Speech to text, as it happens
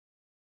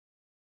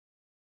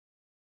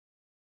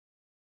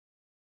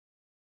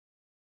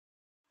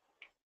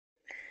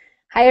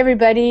Hi,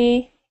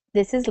 everybody.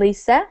 This is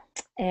Lisa,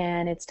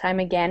 and it's time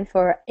again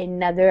for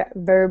another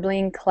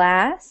Verbling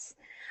class.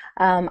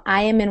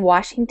 I am in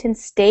Washington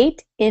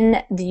State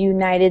in the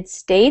United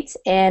States,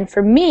 and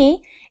for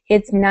me,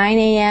 it's 9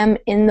 a.m.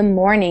 in the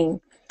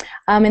morning.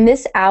 In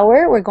this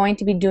hour, we're going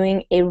to be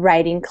doing a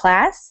writing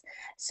class.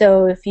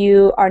 So if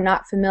you are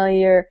not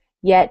familiar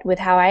yet with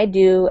how I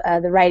do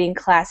the writing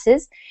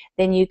classes,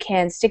 then you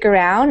can stick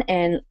around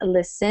and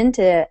listen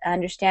to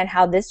understand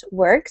how this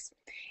works.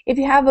 If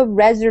you have a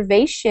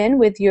reservation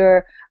with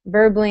your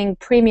Verbling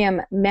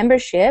Premium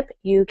membership,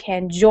 you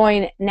can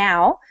join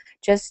now.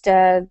 Just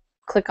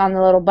click on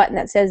the little button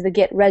that says the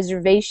Get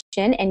Reservation,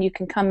 and you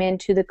can come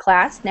into the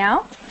class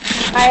now.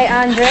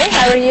 Hi, Andre.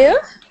 How are you?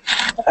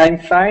 I'm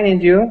fine,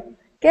 and you?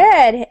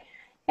 Good.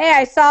 Hey,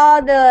 I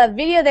saw the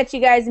video that you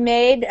guys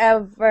made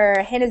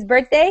for Hannah's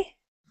birthday.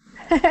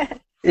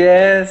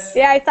 Yes.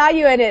 Yeah, I saw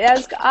you in it. That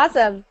was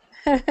awesome.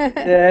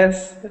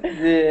 Yes.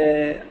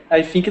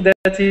 I think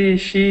that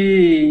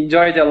she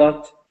enjoyed a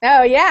lot.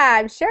 Oh, yeah,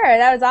 I'm sure.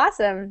 That was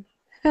awesome.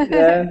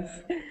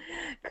 Yes.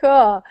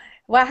 Cool.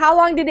 Well, how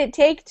long did it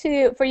take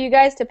for you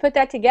guys to put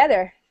that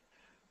together?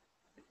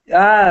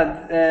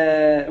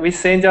 We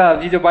sent a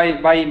video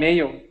by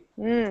email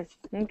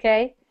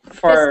Okay.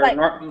 for Like,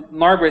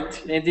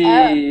 Norbert, and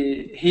oh.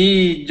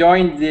 he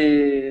joined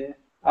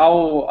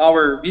all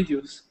our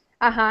videos.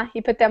 He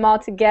put them all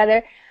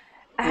together.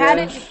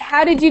 Yes.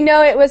 How did you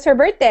know it was her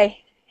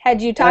birthday?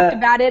 Had you talked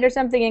about it or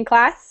something in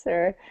class,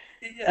 or?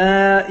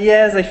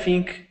 Yes, I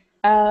think.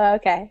 Oh,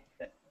 okay.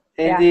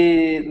 And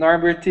Yeah.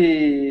 Norbert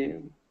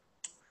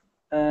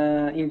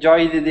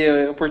enjoyed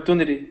the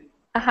opportunity.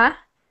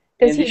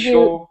 Does he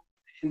do?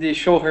 And they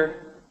show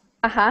her.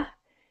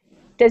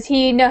 Does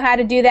he know how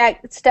to do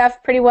that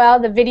stuff pretty well?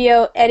 The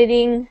video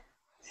editing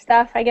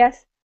stuff, I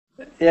guess.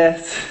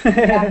 Yes.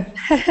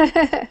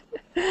 Yeah.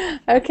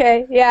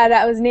 Okay. Yeah,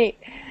 that was neat.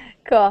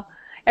 Cool.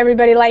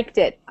 Everybody liked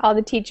it. All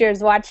the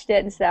teachers watched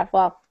it and stuff.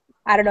 Well,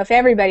 I don't know if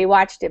everybody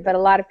watched it, but a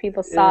lot of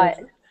people saw it.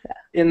 So.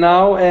 And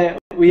now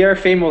we are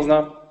famous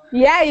now.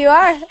 Yeah, you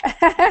are.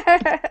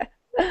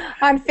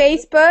 On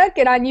Facebook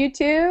and on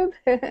YouTube.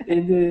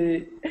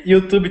 And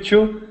YouTube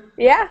too.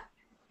 Yeah,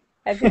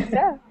 I think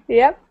so.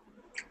 Yep.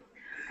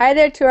 Hi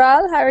there,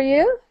 Tural. How are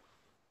you?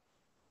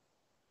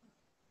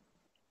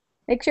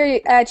 Make sure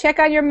you check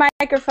on your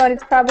microphone.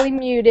 It's probably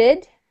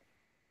muted.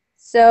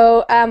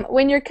 So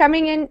when you're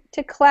coming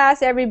into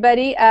class,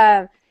 everybody,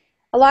 a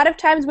lot of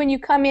times when you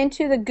come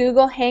into the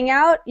Google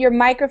Hangout, your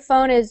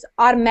microphone is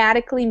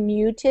automatically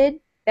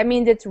muted. That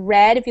means it's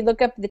red. If you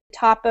look up the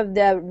top of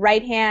the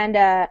right-hand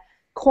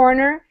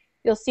corner,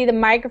 you'll see the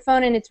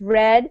microphone and it's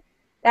red.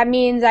 That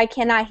means I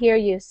cannot hear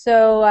you.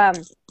 So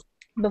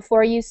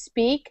before you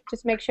speak,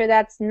 just make sure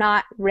that's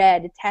not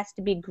red. It has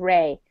to be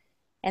gray,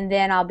 and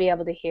then I'll be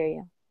able to hear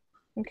you.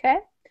 Okay?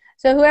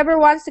 So whoever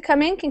wants to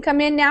come in can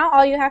come in now.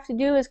 All you have to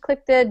do is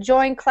click the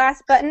Join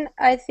Class button.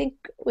 I think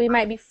we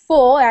might be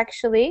full,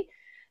 actually.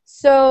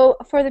 So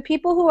for the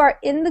people who are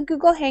in the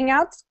Google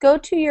Hangouts, go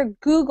to your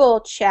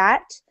Google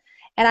chat,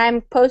 and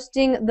I'm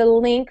posting the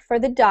link for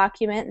the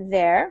document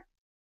there.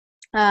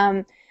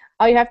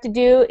 All you have to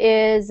do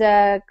is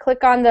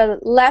click on the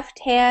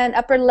left-hand,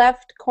 upper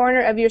left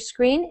corner of your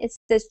screen. It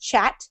says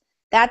Chat.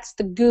 That's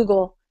the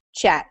Google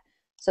chat.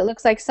 So it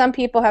looks like some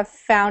people have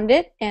found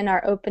it and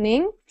are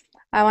opening.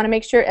 I want to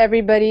make sure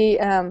everybody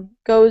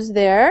goes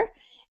there.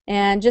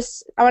 And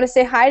I want to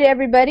say hi to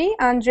everybody.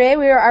 Andre,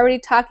 we were already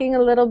talking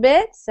a little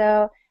bit,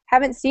 so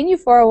haven't seen you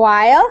for a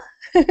while.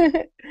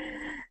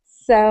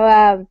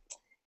 So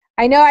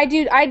I know I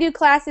do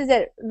classes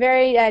at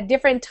very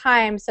different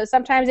times, so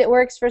sometimes it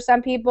works for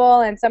some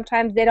people and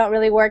sometimes they don't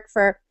really work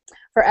for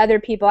other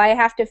people. I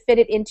have to fit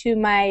it into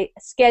my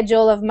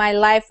schedule of my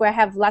life where I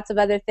have lots of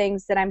other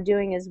things that I'm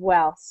doing as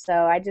well.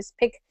 So I just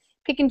pick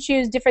and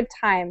choose different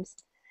times.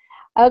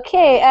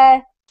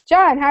 Okay,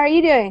 John, how are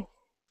you doing?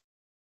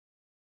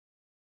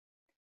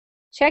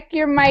 Check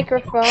your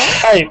microphone.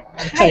 Hi.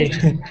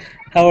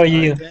 How are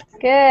you?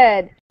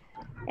 Good.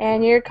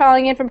 And you're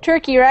calling in from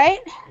Turkey,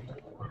 right?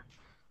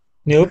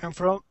 Nope.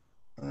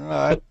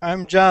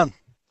 I'm John.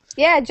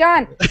 Yeah,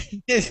 John.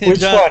 Which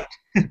John.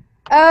 one?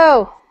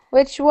 Oh,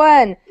 which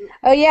one?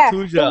 Oh yeah,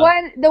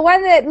 John. the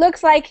one that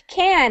looks like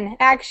can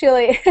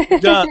actually.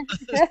 John.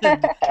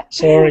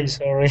 Sorry.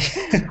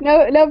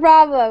 No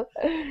problem.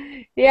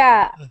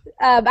 Yeah,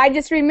 I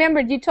just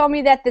remembered you told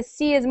me that the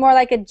C is more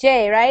like a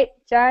J, right,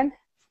 John?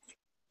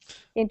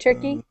 In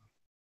Turkey.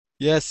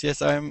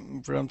 Yes,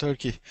 I'm from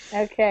Turkey.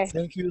 Okay.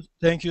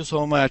 Thank you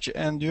so much.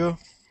 And you?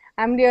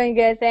 I'm doing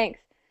good, thanks.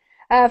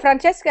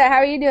 Francesca, how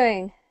are you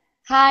doing?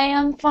 Hi,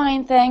 I'm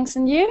fine, thanks.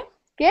 And you?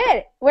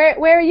 Good. Where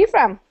are you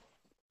from?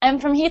 I'm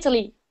from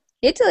Italy.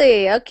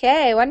 Italy.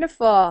 Okay,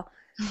 wonderful.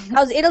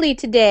 How's Italy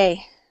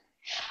today?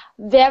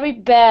 Very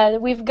bad.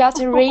 We've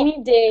got a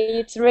rainy day.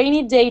 It's a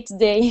rainy day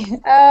today.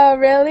 Oh,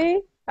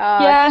 really? Oh,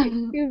 yeah.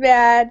 Too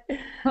bad.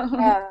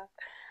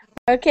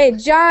 Okay,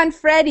 John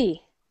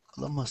Freddy.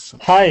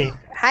 Hi.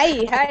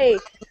 Hi.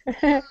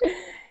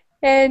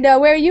 And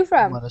where are you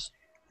from?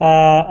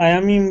 I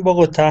am in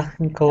Bogota,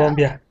 in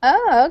Colombia.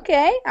 Oh,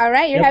 okay. All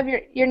right. You Yep. have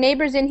your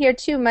neighbors in here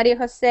too, Maria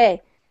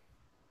Jose.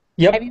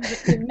 Have Yep.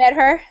 you've met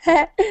her?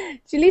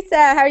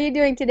 Julissa, how are you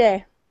doing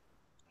today?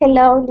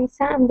 Hello,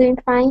 Lisa. I'm doing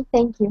fine,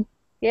 thank you.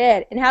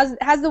 Good. And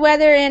how's the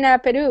weather in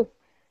Peru?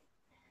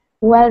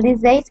 Well,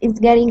 these days it's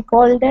getting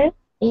colder.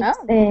 It's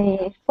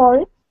Oh.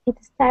 fall.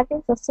 It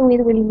started, so soon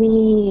it will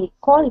be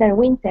colder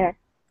winter.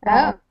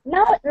 But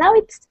Oh. now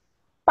it's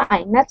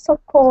fine. Not so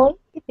cold.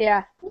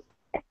 Yeah.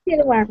 It's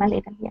still warm a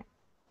little. Yeah.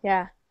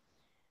 Yeah.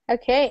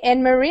 Okay.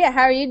 And Maria,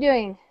 how are you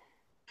doing?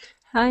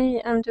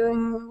 Hi, I'm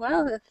doing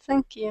well,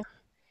 thank you.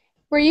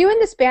 Were you in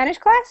the Spanish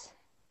class?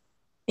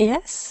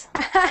 Yes.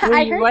 Were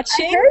I you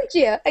watching? heard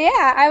you.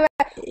 Yeah.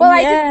 Well,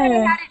 I just kind of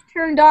Yeah. had it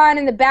turned on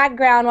in the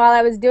background while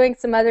I was doing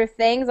some other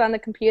things on the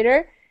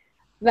computer,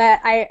 but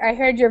I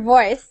heard your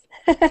voice.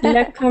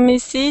 La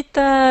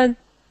camisita,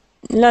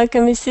 la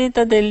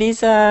camiseta de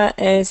Lisa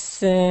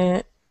es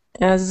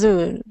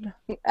azul.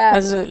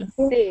 Azul.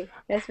 Sí,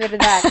 es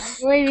verdad.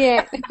 Muy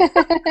bien.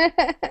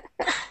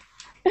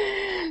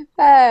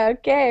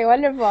 Okay,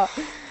 wonderful.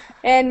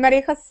 And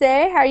Maria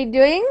Jose, how are you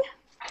doing?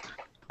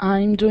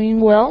 I'm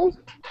doing well.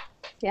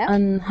 Yeah,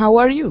 And how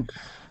are you?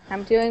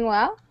 I'm doing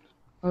well.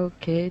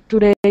 Okay,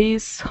 today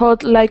is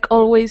hot like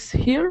always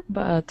here,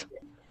 but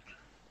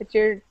But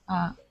you're,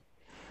 uh,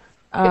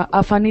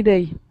 a funny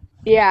day.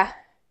 yeah,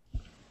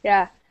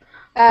 yeah.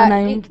 And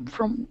I'm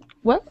from,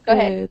 well, Go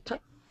ahead.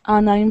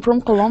 and I'm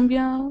from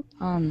Colombia.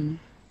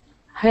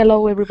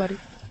 Hello, everybody.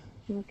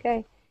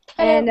 Okay.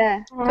 And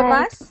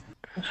Tomas?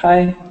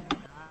 Hi.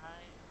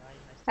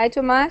 Hi,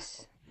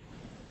 Tomas.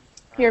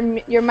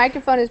 Your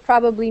microphone is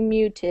probably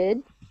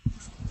muted.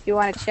 If you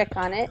want to check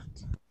on it.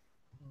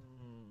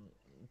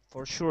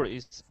 For sure,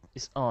 it's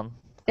on.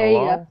 There you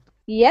go. Hello?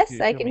 Yes, Do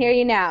you I hear can me? hear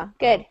you now.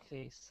 Good.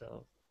 Okay,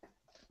 so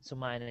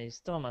my name is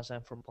Thomas.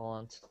 I'm from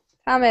Poland.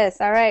 Thomas,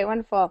 all right,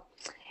 wonderful.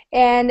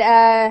 And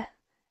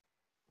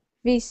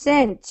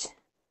Vicente.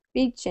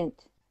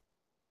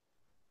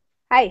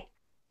 Hi.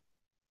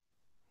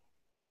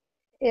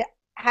 Yeah,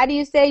 how do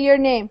you say your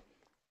name?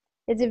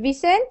 Is it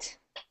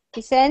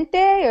Vicente,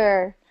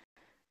 or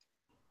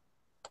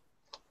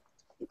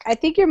I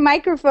think your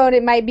microphone,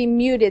 it might be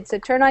muted, so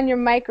turn on your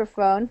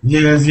microphone.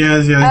 Yes, Oh,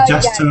 you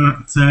just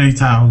got it. turn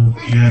it out.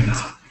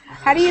 Yes.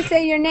 How do you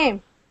say your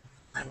name?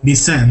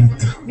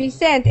 Vicente.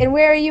 Vicente, and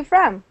where are you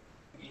from?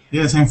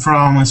 Yes, I'm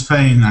from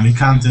Spain,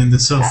 Alicante, in the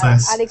Oh,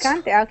 southwest.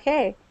 Alicante,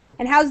 okay.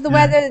 And how's the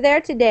weather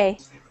there today?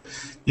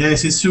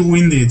 Yes, it's too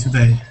windy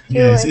today.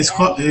 Yes, it's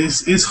hot.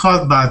 It's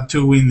hot, but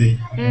too windy.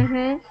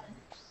 Mm-hmm.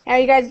 Are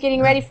you guys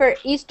getting ready for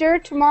Easter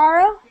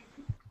tomorrow?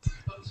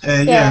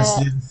 Yes.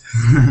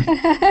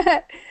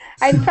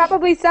 And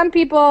probably some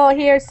people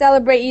here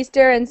celebrate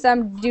Easter and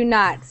some do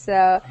not.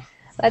 So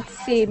let's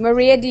see.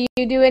 Maria, do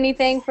you do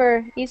anything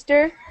for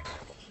Easter?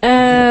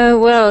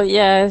 Well,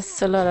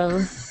 yes, a lot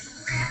of,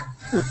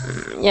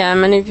 yeah,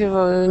 many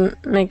people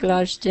make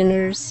large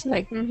dinners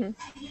like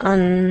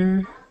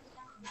on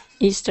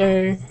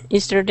Easter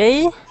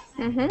Day.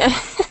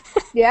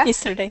 Yeah.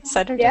 Easter Day,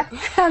 Saturday. Yeah.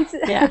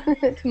 Yeah.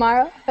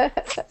 Tomorrow.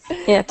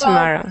 Yeah,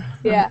 tomorrow.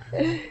 Yeah.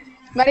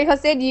 Maria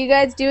Jose, do you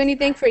guys do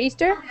anything for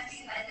Easter?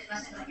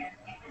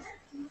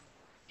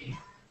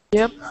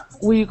 Yep,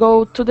 we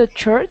go to the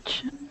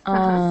church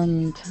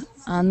and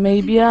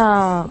maybe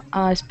a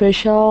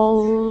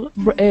special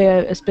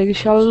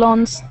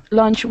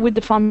lunch with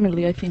the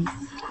family, I think.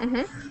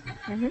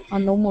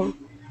 And no more.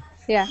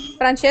 Yeah.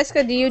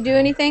 Francesca, do you do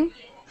anything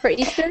for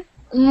Easter?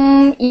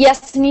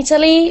 Yes, in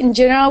Italy, in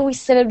general, we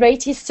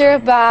celebrate Easter,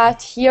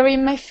 but here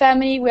in my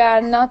family, we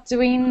are not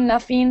doing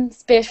nothing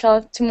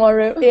special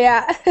tomorrow.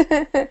 Yeah.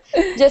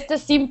 Just a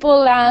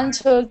simple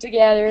lunch all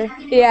together.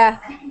 Yeah.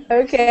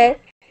 Okay.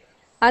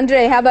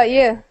 Andre, how about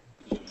you?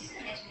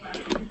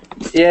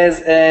 Yes,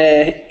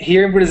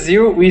 here in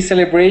Brazil we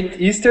celebrate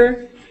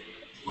Easter,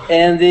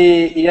 and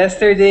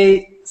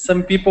yesterday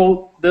some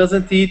people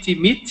doesn't eat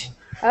meat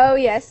Oh,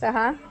 yes.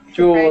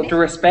 to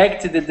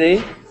respect the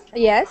day,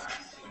 Yes.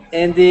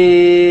 and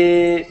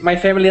my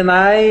family and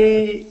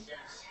I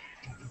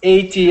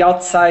ate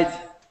outside.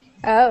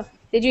 Oh,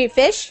 did you eat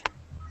fish?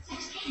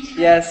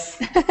 Yes,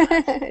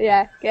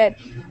 Yeah, good.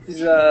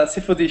 it's a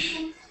seafood dish.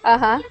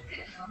 Uh-huh.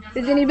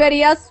 Does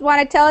anybody else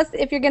want to tell us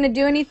if you're going to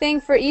do anything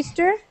for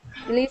Easter?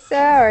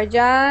 Lisa or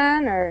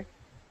John,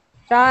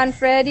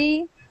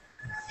 Freddie?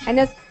 I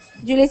know,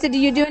 Julissa, do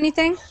you do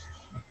anything?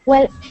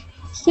 Well,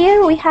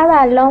 here we have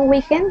a long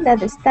weekend that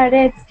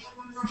started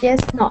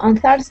on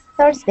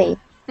Thursday.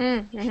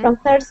 From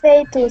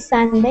Thursday to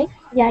Sunday.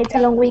 Yeah, it's a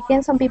long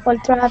weekend. Some people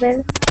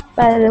travel,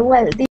 but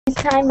well, this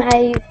time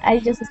I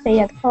just stay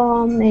at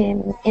home,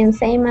 and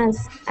same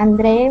as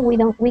Andre,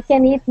 we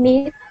can eat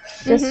meat,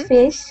 just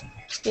fish,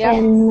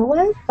 and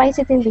well,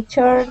 visit in the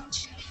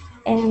church,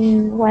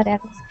 and what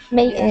else?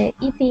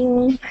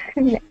 Eating.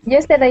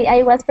 Yesterday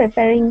I was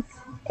preparing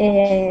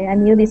a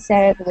new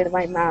dessert with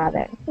my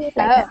mother. Things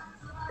like that.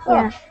 Cool.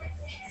 Yeah.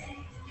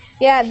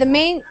 Yeah, the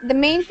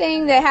main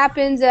thing that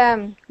happens,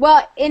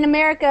 well, in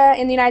America,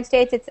 in the United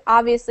States, it's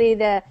obviously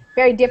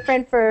very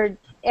different for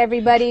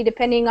everybody,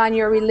 depending on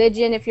your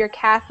religion, if you're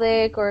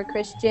Catholic or a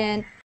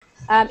Christian.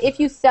 If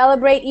you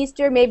celebrate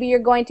Easter, maybe you're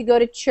going to go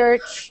to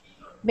church.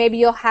 Maybe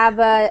you'll have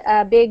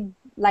a big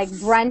like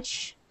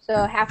brunch,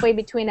 so halfway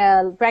between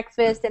a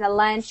breakfast and a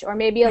lunch, or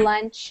maybe a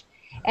lunch.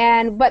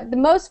 But the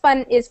most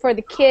fun is for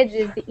the kids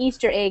is the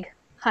Easter egg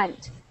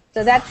hunt.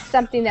 So that's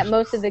something that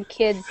most of the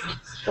kids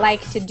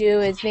like to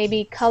do, is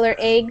maybe color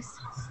eggs,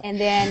 and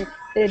then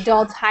the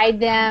adults hide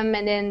them,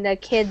 and then the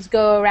kids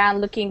go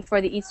around looking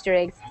for the Easter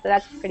eggs. So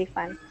that's pretty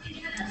fun.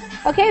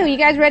 Okay, well, you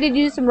guys ready to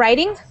do some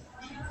writing?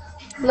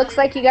 Looks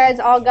like you guys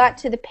all got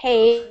to the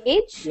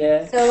page.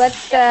 Yeah. So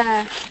let's,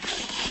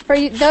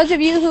 those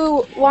of you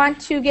who want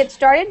to get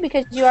started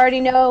because you already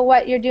know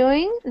what you're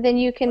doing, then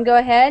you can go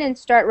ahead and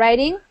start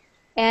writing.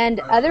 And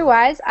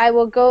otherwise, I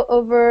will go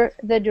over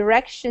the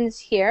directions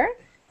here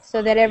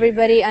so that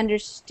everybody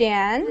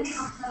understands.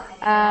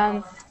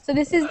 So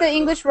this is the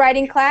English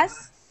writing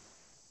class.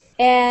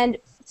 And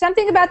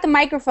something about the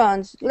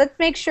microphones. Let's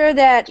make sure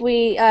that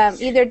we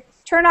either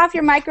turn off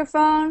your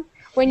microphone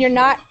when you're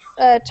not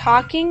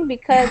talking,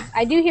 because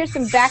I do hear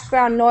some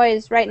background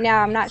noise right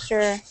now. I'm not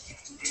sure. I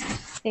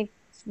think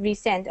it's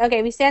Vicente.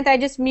 Okay, Vicente, I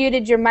just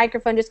muted your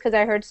microphone just because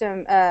I heard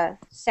some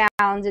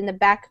sounds in the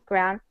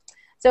background.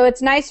 So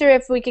it's nicer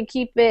if we could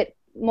keep it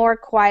more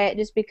quiet,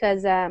 just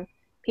because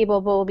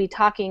people will be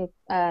talking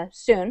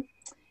soon.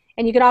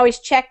 And you can always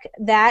check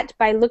that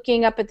by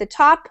looking up at the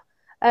top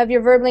of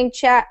your Verbling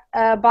chat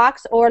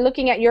box, or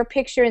looking at your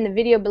picture in the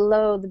video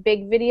below the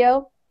big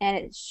video, and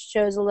it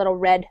shows a little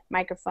red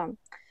microphone.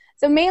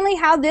 So mainly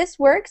how this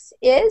works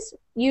is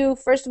you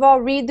first of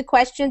all read the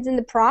questions and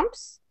the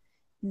prompts,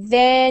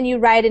 then you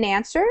write an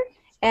answer,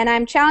 and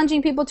I'm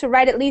challenging people to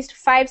write at least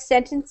 5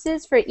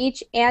 sentences for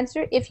each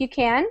answer if you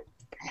can.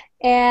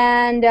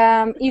 And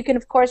you can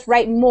of course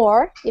write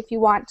more if you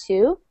want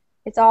to.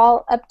 It's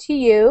all up to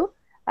you.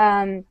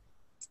 I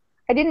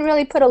didn't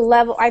really put a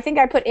level. I think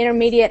I put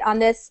intermediate on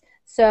this,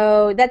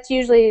 so that's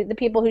usually the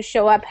people who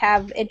show up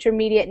have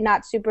intermediate,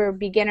 not super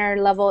beginner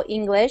level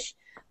English.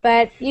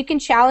 But you can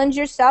challenge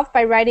yourself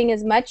by writing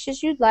as much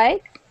as you'd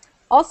like.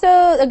 Also,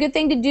 a good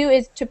thing to do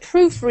is to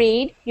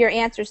proofread your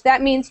answers.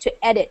 That means to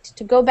edit,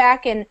 to go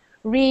back and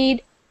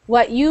read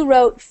what you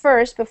wrote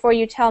first before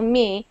you tell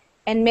me,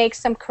 and make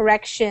some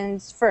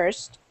corrections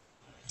first.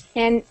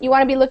 And you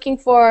want to be looking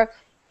for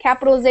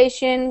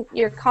capitalization,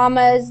 your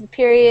commas,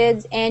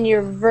 periods, and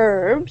your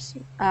verbs.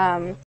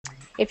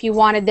 If you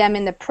wanted them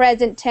in the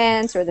present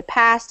tense or the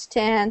past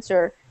tense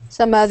or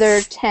some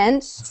other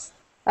tense.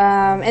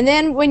 And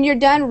then when you're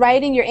done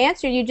writing your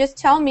answer, you just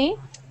tell me,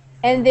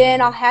 and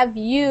then I'll have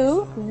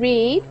you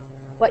read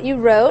what you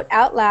wrote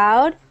out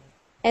loud,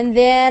 and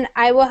then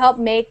I will help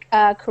make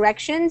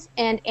corrections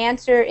and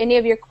answer any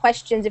of your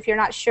questions if you're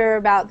not sure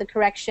about the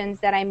corrections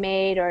that I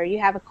made or you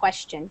have a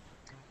question.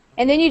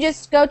 And then you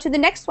just go to the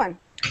next one.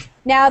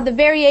 Now the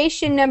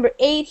variation number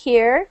 8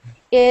 here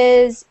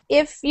is,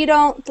 if you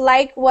don't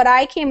like what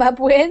I came up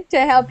with to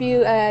help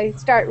you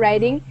start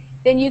writing,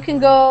 then you can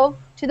go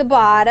to the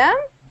bottom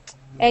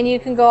and you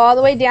can go all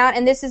the way down,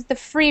 and this is the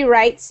free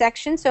write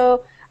section.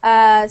 So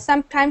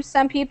sometimes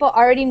some people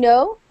already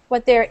know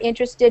what they're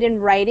interested in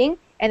writing,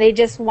 and they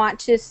just want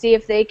to see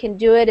if they can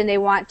do it, and they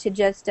want to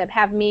just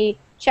have me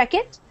check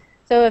it.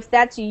 So if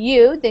that's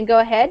you, then go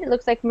ahead. It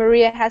looks like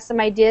Maria has some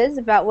ideas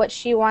about what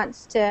she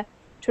wants to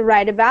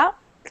write about.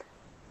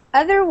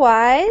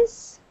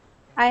 Otherwise,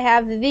 I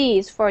have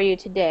these for you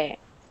today.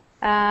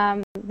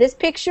 This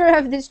picture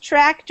of this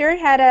tractor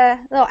had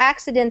a little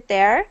accident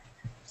there.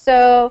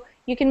 So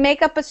you can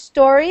make up a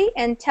story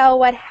and tell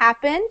what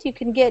happened. You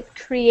can get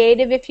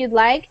creative if you'd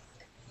like.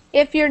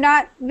 If you're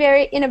not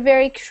in a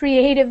very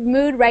creative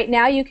mood right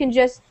now, you can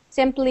just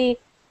simply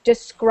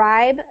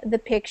describe the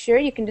picture.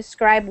 You can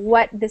describe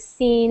what the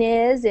scene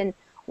is and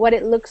what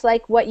it looks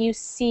like, what you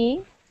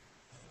see.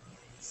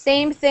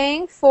 Same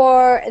thing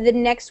for the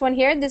next one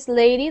here. This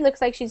lady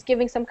looks like she's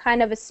giving some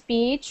kind of a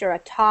speech or a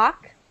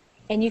talk,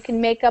 and you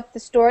can make up the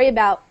story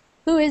about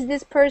who is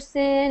this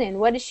person and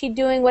what is she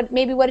doing,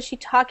 maybe what is she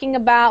talking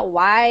about,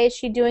 why is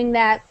she doing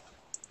that.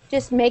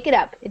 Just make it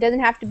up. It doesn't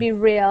have to be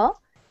real.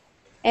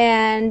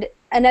 And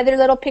another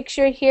little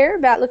picture here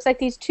about, looks like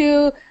these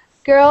 2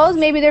 girls,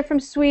 maybe they're from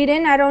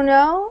Sweden, I don't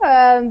know,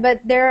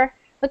 but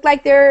look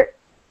like they're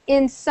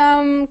in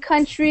some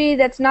country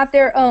that's not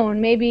their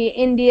own, maybe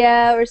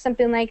India or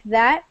something like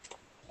that,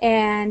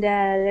 and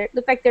they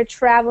look like they're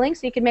traveling,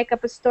 so you can make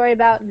up a story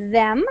about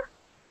them,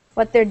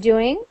 what they're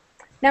doing.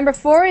 Number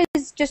 4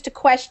 is just a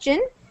question.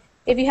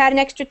 If you had an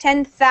extra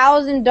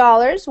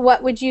 $10,000,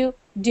 what would you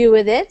do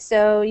with it?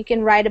 So you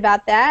can write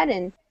about that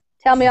and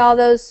tell me all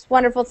those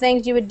wonderful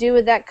things you would do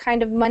with that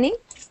kind of money.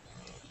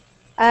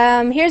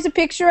 Here's a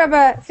picture of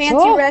a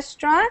fancy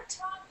restaurant.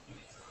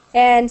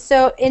 And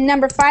so in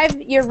number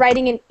 5, you're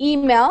writing an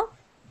email.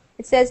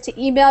 It says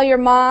to email your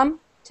mom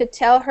to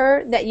tell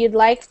her that you'd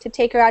like to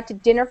take her out to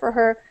dinner for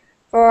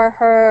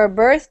her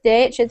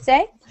birthday, it should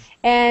say,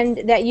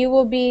 and that you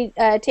will be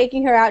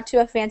taking her out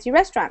to a fancy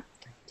restaurant.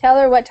 Tell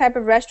her what type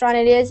of restaurant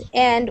it is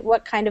and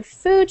what kind of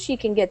food she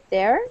can get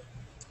there.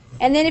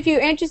 And then if you're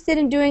interested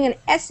in doing an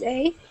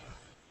essay,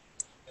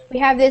 we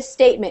have this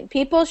statement.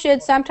 People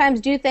should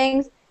sometimes do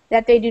things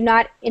that they do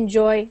not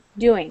enjoy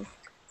doing.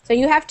 So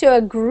you have to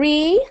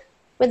agree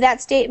with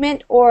that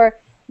statement or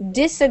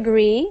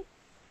disagree,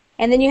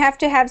 and then you have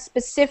to have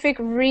specific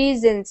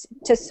reasons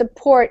to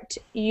support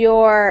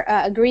your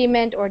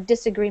agreement or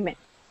disagreement.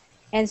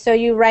 And so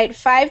you write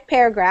 5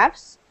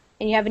 paragraphs,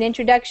 and you have an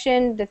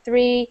introduction, the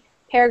 3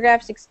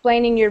 paragraphs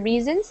explaining your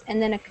reasons,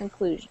 and then a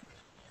conclusion.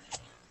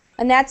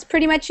 And that's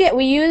pretty much it.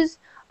 We use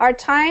our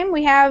time.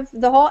 We have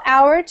the whole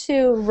hour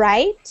to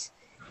write,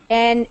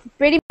 and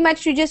pretty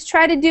much you just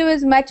try to do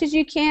as much as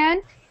you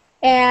can,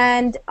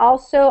 and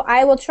also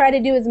I will try to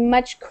do as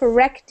much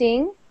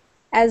correcting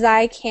as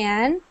I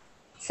can.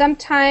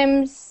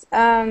 Sometimes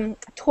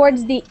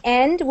towards the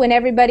end, when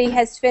everybody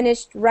has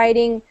finished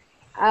writing,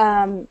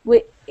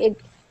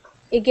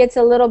 it gets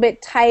a little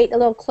bit tight, a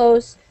little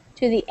close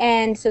to the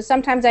end, so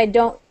sometimes I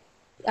don't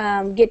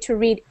get to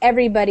read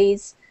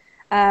everybody's.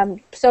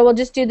 So we'll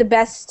just do the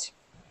best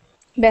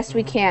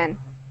we can.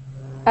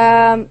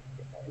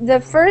 The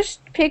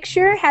first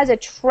picture has a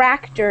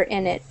tractor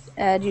in it,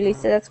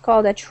 Julissa. That's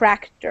called a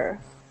tractor.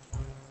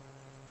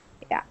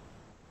 Yeah,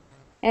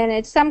 and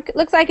it's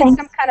looks like it's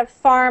some kind of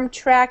farm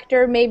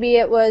tractor. Maybe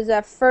it was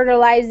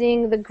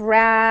fertilizing the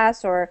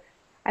grass, or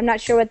I'm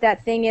not sure what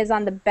that thing is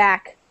on the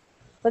back.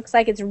 Looks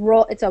like it's a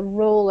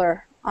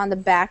roller on the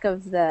back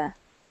of the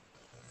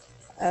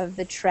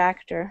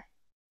tractor.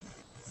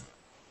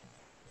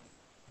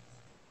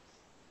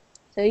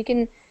 So you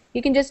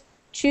can just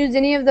choose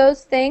any of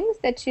those things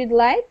that you'd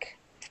like.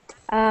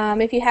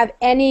 If you have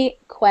any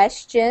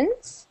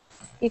questions,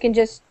 you can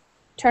just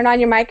turn on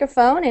your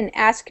microphone and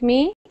ask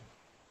me.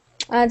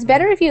 It's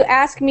better if you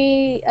ask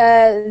me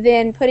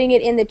than putting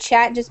it in the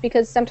chat, just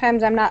because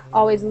sometimes I'm not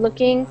always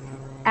looking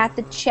at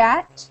the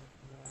chat.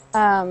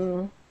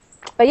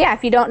 But yeah,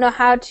 if you don't know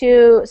how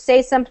to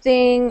say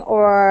something,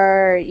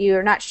 or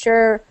you're not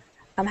sure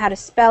how to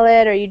spell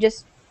it, or you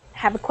just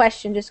have a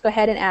question, just go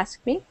ahead and ask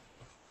me.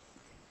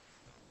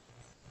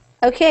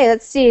 Okay,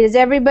 let's see. Does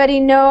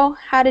everybody know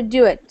how to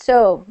do it?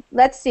 So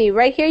let's see.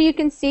 Right here you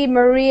can see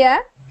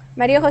Maria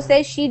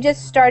Jose. She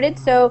just started,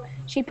 so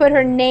she put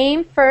her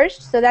name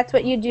first. So that's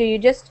what you do.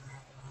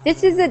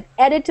 This is an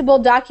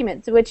editable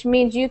document, which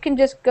means you can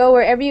just go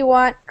wherever you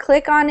want,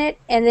 click on it,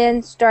 and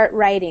then start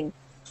writing.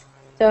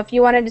 So if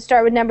you wanted to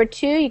start with number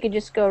 2, you could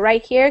just go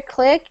right here,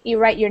 click, you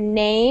write your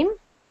name,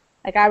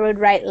 like I would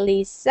write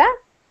Lisa,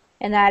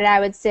 and that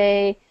I would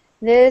say,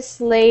 this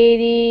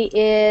lady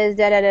is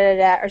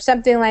da-da-da-da-da, or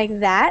something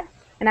like that,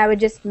 and I would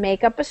just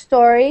make up a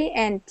story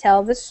and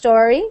tell the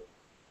story,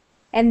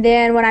 and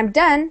then when I'm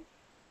done,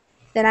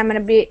 then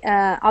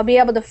I'll be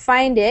able to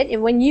find it,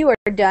 and when you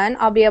are done,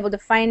 I'll be able to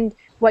find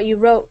what you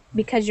wrote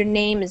because your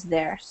name is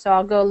there. So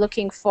I'll go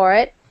looking for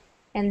it,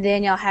 and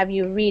then I'll have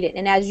you read it,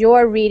 and as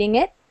you're reading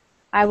it,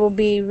 I will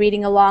be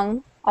reading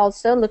along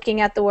also,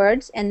 looking at the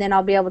words, and then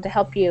I'll be able to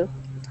help you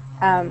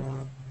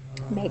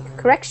make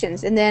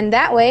corrections. And then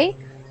that way,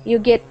 you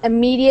get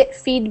immediate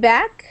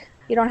feedback.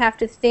 You don't have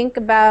to think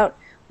about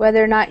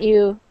whether or not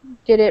you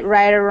did it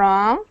right or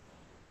wrong.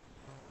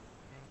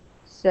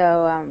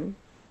 So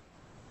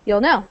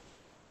you'll know.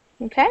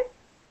 Okay?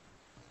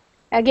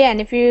 Again,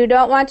 if you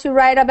don't want to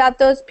write about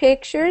those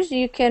pictures,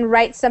 you can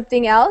write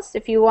something else.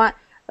 If you want,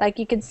 like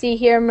you can see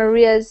here,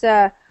 Maria's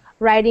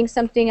writing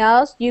something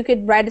else. You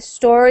could write a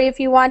story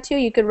if you want to.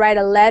 You could write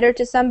a letter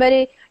to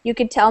somebody. You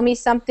could tell me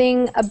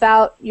something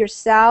about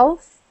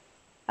yourself.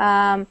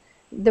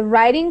 The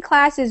writing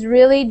class is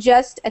really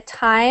just a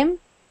time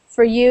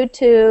for you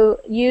to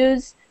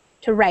use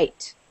to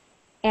write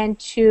and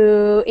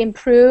to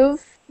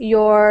improve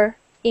your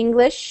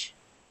English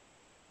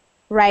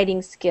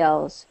writing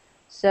skills.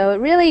 So it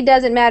really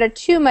doesn't matter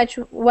too much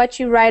what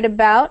you write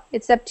about.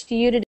 It's up to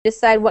you to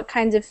decide what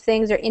kinds of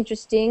things are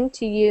interesting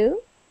to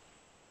you.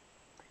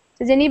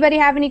 Does anybody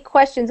have any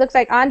questions? Looks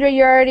like Andre,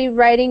 you're already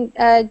writing.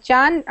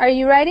 John, are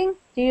you writing?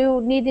 Do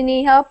you need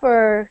any help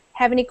or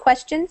have any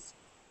questions?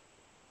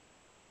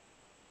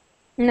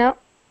 No.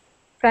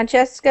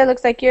 Francesca,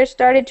 looks like you're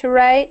started to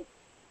write.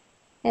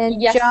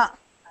 And Yes.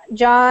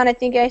 John, I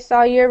think I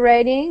saw you're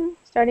writing,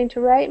 starting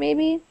to write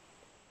maybe.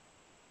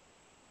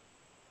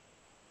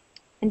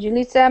 And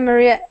Julissa,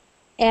 Maria,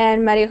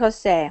 and Maria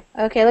Jose.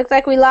 Okay, looks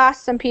like we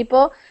lost some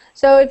people.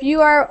 So if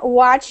you are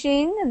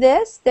watching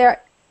this,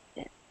 there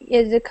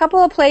is a couple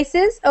of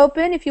places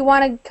open if you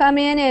want to come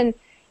in and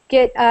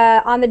get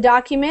on the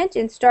document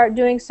and start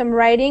doing some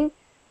writing.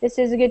 This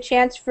is a good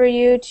chance for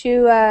you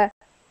to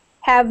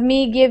have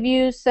me give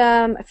you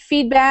some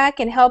feedback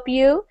and help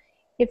you.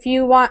 If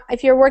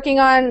you're working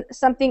on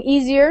something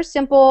easier,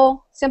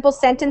 simple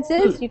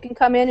sentences, you can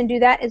come in and do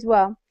that as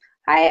well.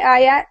 Hi,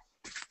 Ayat.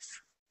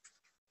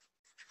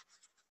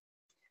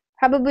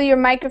 Probably your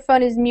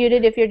microphone is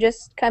muted if you're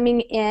just coming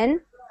in.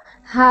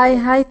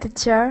 Hi,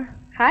 teacher.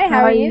 Hi,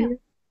 how are you?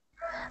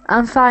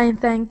 I'm fine,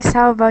 thanks.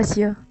 How about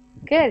you?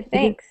 Good,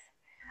 thanks.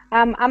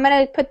 I'm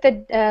going to put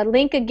the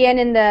link again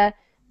in the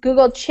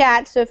Google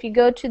chat, so if you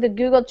go to the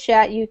Google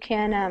chat, you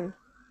can...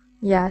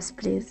 Yes,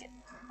 please.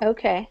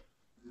 Okay.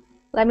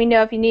 Let me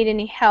know if you need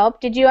any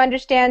help. Did you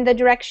understand the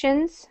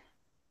directions?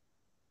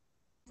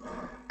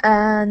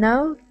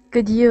 No.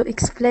 Could you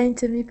explain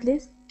to me,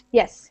 please?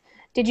 Yes.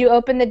 Did you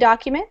open the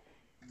document?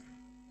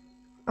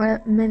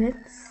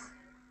 Minutes.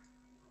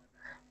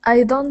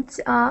 I don't.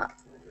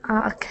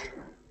 Okay.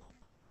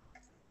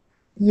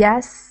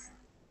 Yes.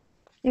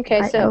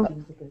 Okay, so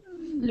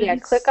yeah,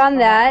 Liz. click on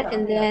that,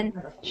 and then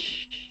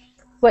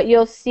what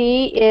you'll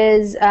see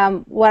is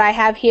what I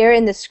have here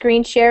in the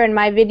screen share in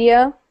my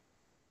video.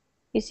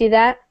 You see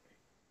that?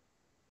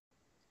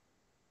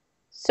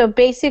 So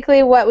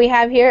basically what we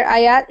have here,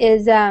 Ayat,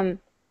 is a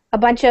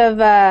bunch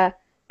of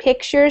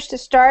pictures to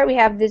start. We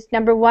have this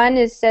number one,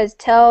 it says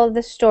tell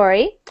the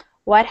story.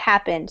 What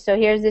happened? So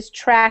here's this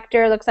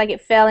tractor, looks like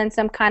it fell in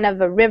some kind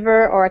of a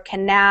river or a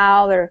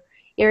canal or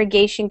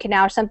irrigation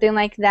canal or something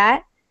like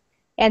that.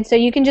 And so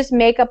you can just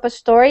make up a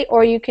story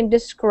or you can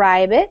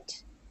describe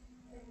it.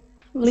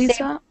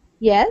 Lisa,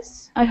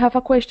 Yes? I have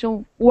a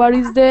question. What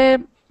is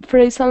the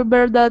phrasal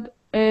verb that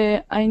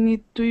I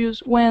need to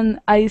use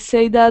when I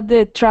say that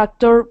the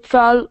tractor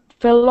fell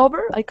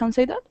over? I can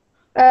say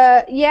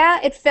that? Yeah,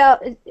 it fell,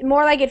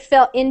 more like it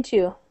fell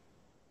into.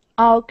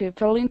 Ah, okay,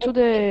 fell into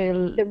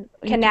the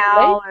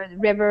canal or the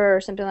river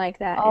or something like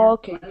that. Yeah.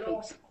 Okay,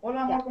 thanks.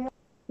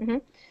 Yeah.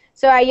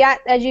 So Ayat,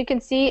 as you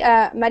can see,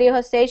 Maria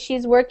Jose,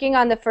 she's working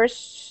on the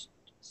first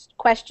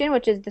question,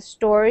 which is the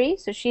story.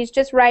 So she's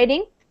just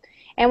writing,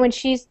 and when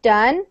she's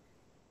done,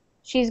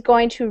 she's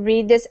going to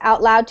read this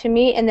out loud to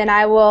me, and then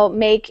I will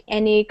make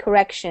any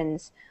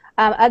corrections.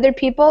 Other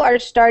people are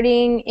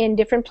starting in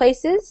different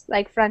places,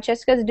 like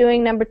Francesca's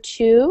doing number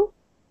 2,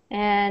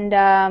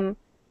 and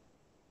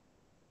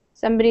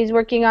somebody's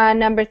working on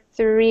number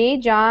 3.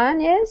 John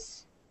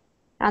is.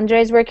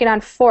 Andre's working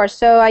on 4.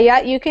 So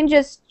Ayat, you can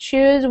just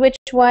choose which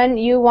one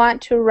you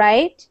want to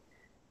write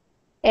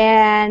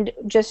and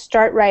just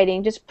start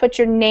writing. Just put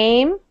your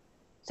name.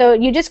 So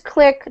you just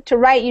click to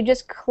write, you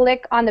just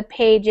click on the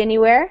page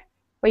anywhere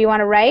where you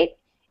want to write,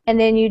 and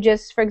then you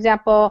just, for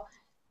example,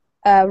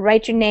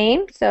 write your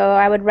name. So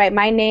I would write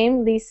my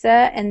name,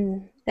 Lisa,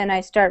 and then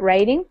I start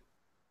writing.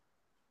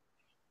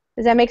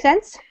 Does that make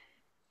sense?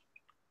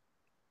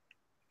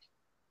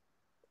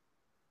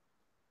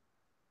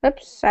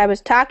 Oops, I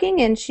was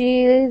talking and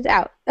she's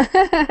out.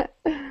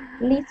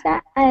 Lisa,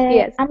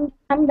 yes.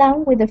 I'm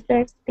done with the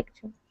first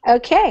picture.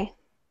 Okay.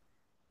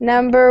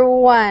 Number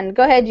 1.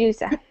 Go ahead,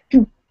 Yusa.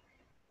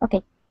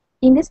 Okay.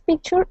 In this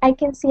picture, I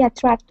can see a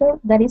tractor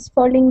that is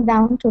falling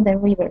down to the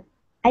river.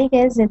 I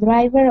guess the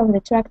driver of the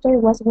tractor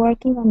was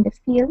working on the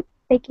field,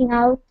 taking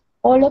out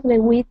all of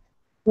the wheat,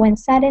 when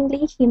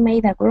suddenly he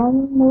made a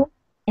wrong move,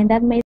 and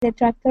that made the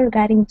tractor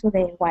get into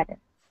the water.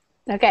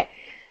 Okay.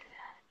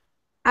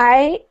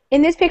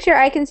 In this picture,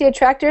 I can see a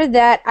tractor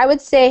that I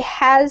would say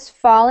has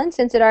fallen,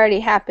 since it already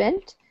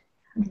happened,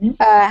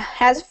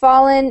 has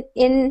fallen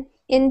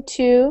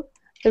into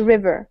the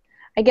river.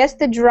 I guess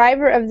the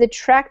driver of the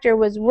tractor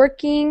was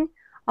working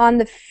on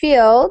the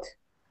field,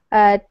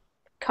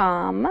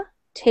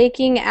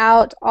 taking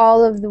out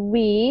all of the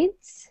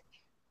weeds,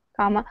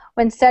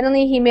 when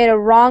suddenly he made a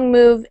wrong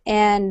move,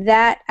 and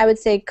that, I would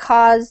say,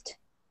 caused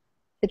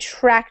the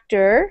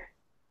tractor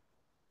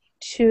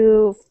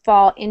to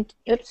fall into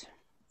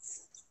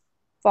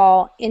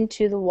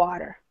the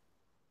water.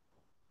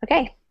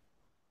 Okay,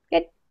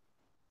 good.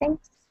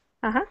 Thanks.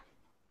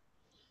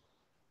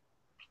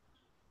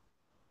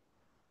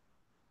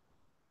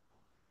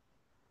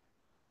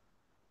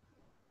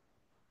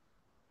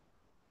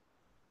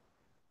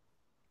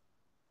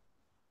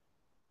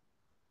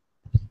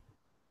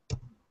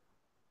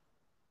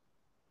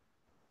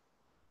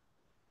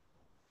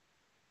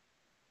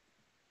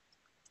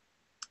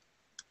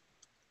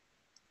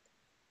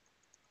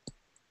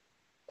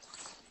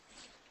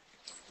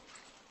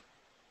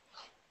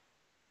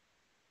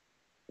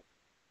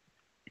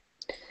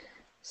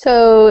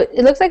 So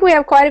it looks like we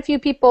have quite a few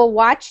people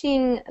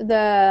watching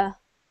the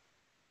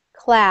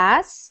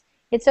class.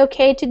 It's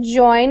okay to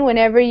join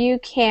whenever you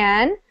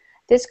can.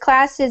 This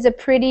class is a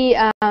pretty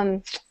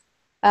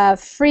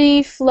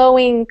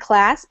free-flowing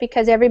class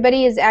because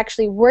everybody is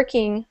actually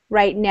working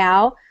right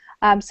now.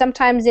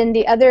 Sometimes in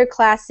the other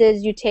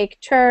classes you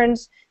take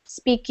turns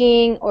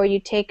speaking or you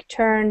take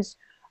turns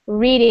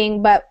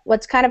reading, but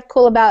what's kind of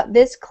cool about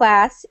this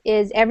class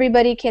is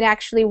everybody can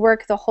actually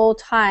work the whole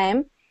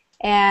time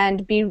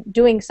and be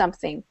doing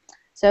something.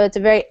 So it's a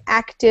very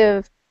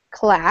active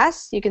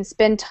class. You can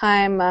spend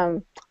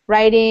time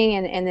writing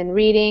and then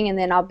reading, and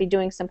then I'll be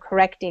doing some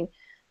correcting.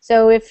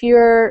 So if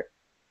you're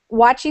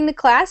watching the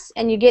class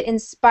and you get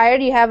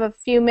inspired, you have a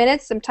few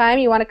minutes, some time,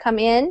 you want to come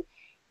in,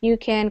 you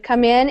can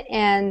come in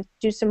and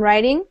do some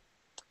writing,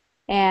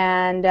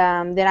 and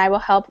then I will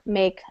help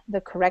make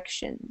the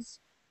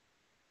corrections.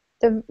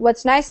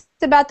 What's nice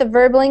about the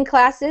Verbling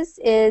classes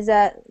is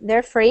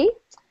they're free,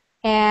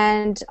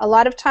 and a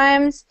lot of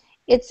times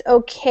it's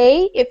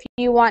okay if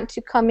you want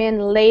to come in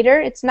later.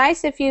 It's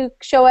nice if you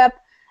show up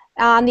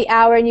on the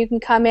hour and you can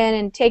come in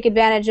and take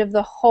advantage of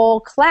the whole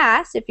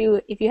class if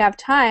you have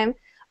time.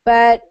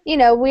 But you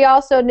know, we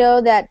also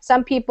know that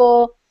some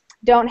people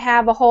don't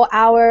have a whole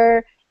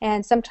hour,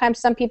 and sometimes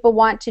some people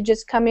want to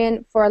just come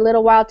in for a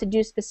little while to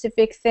do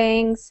specific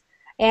things.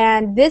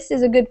 And this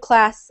is a good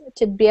class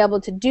to be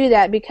able to do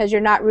that because you're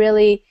not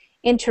really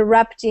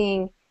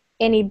interrupting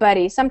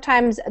anybody.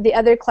 Sometimes the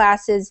other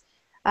classes,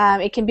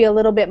 it can be a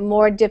little bit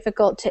more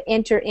difficult to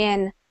enter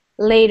in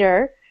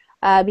later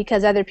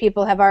because other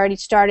people have already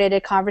started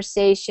a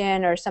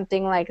conversation or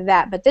something like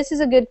that. But this is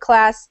a good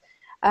class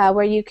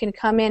where you can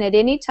come in at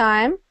any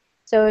time.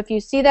 So if you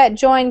see that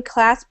join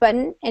class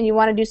button and you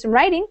want to do some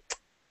writing,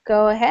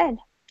 go ahead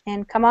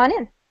and come on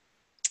in.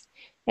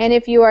 And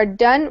if you are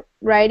done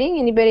writing,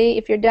 anybody,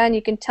 if you're done,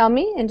 you can tell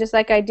me. And just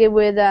like I did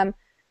with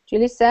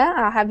Julissa,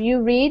 I'll have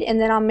you read,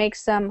 and then I'll make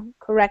some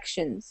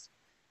corrections.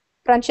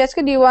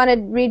 Francesca, do you want to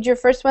read your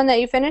first one that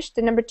you finished,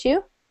 the number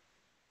 2?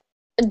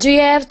 Do you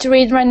have to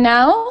read right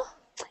now?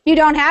 You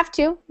don't have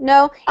to.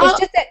 No, it's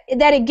just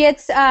that it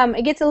gets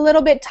a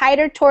little bit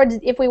tighter towards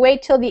if we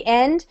wait till the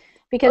end,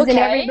 because then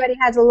everybody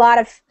has a lot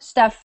of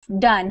stuff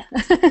done.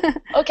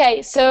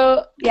 Okay,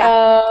 so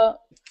yeah.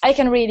 I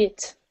can read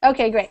it.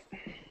 Okay, great.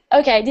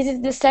 Okay, this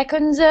is the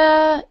second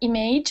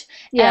image,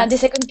 the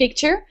second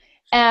picture,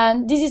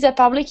 and this is a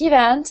public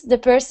event. The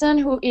person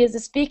who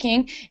is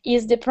speaking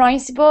is the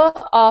principal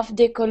of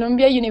the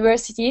Columbia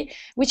University,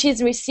 which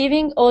is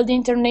receiving all the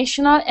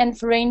international and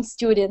foreign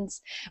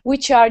students,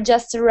 which are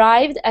just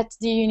arrived at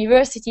the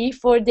university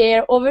for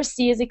their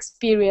overseas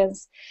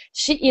experience.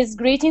 She is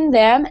greeting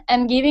them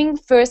and giving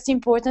first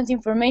important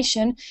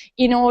information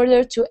in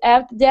order to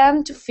help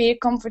them to feel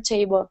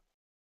comfortable.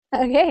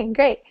 Okay,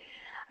 great.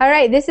 All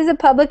right, this is a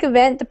public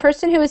event. The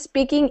person who is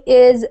speaking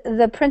is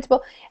the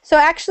principal. So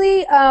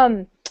actually,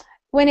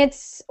 when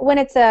it's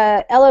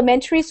a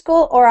elementary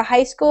school or a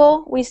high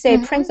school, we say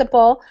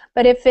principal.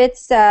 But if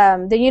it's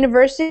the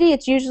university,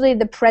 it's usually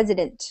the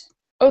president.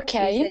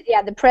 Okay.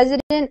 Yeah, the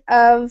president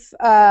of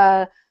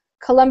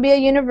Columbia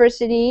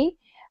University.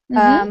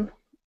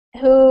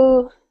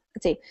 Who?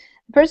 Let's see.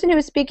 The person who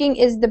is speaking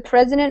is the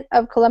president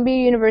of Columbia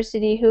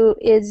University, who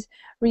is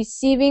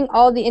receiving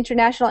all the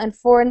international and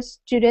foreign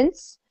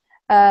students.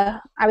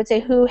 I would say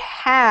who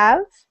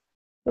have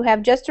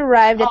just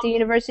arrived at the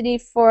university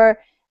for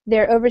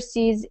their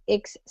overseas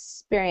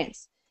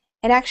experience.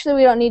 And actually,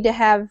 we don't need to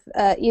have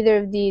either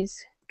of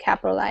these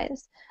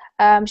capitalized.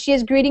 She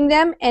is greeting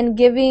them and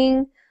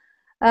giving,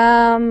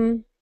 I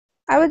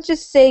would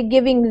just say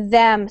giving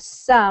them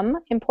some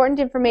important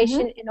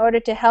information in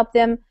order to help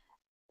them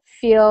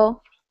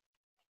feel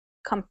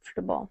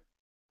comfortable.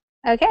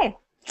 Okay.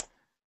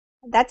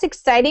 That's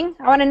exciting.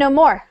 I want to know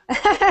more.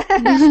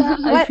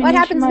 What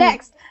happens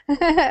next?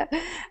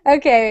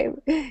 Okay,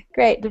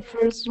 great. The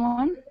first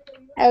one.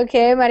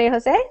 Okay, Maria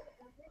Jose?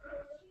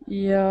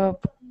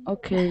 Yep,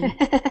 okay.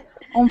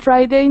 On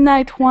Friday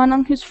night, Juan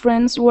and his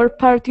friends were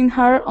partying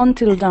hard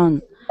until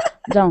dawn.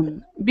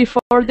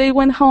 Before they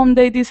went home,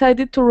 they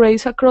decided to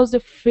race across the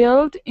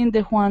field in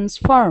the Juan's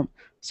farm.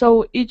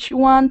 So each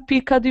one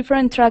picked a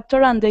different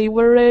tractor and they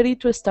were ready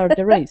to start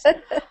the race.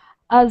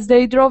 As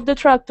they drove the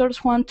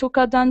tractors, Juan took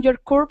a danger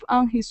curve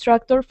and his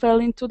tractor fell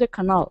into the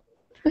canal.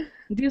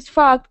 This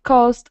fact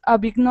caused a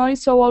big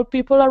noise, so all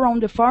people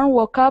around the farm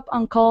woke up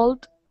and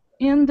called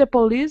in the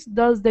police,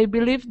 thus they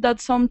believed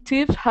that some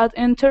thieves had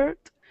entered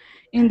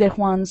in the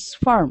Juan's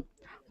farm.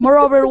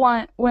 Moreover,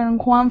 when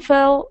Juan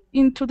fell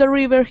into the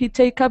river, he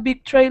took a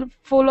big trail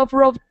full of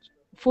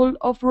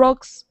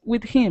rocks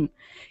with him.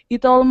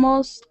 It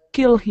almost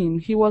killed him.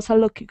 He was a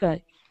lucky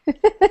guy.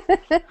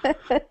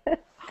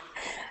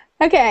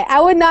 Okay, I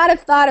would not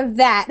have thought of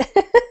that.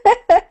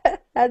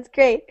 That's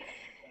great.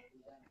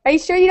 Are you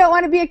sure you don't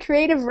want to be a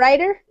creative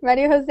writer,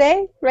 Maria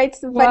Jose? Write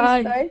some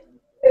funny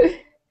stories?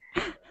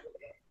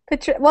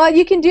 Well,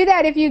 you can do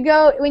that if you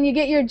go, when you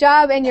get your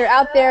job and you're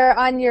out there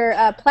on your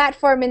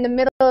platform in the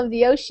middle of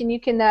the ocean, you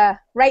can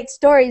write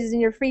stories in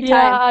your free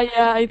time.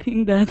 Yeah, I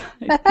think that.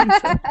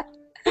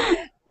 So.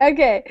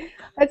 Okay,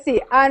 let's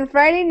see. On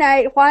Friday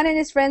night, Juan and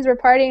his friends were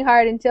partying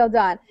hard until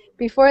dawn.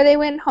 Before they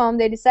went home,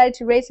 they decided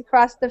to race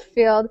across the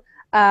field.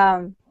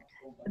 Let's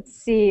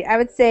see, I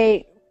would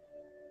say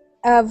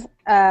of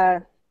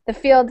the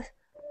field,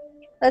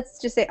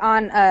 let's just say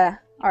on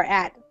or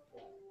at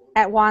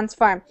Juan's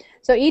farm.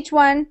 So each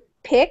one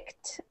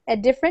picked a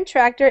different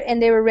tractor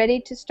and they were ready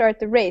to start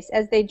the race.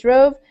 As they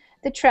drove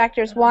the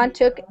tractors, Juan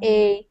took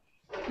a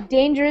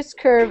dangerous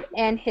curve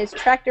and his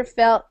tractor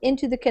fell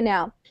into the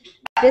canal.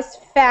 This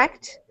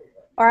fact,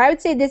 or I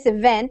would say this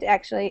event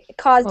actually,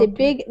 caused a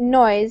big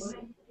noise,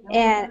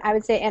 and I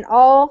would say, and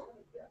all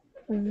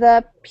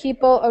the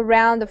people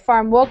around the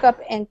farm woke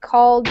up and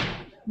called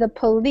the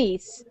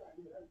police.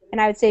 And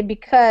I would say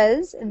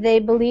because they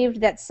believed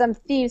that some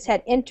thieves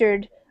had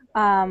entered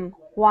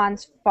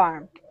Juan's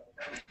farm.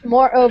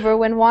 Moreover,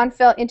 when Juan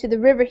fell into the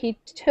river, he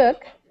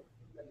took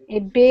a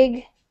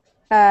big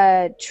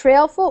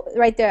trail full,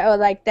 right there,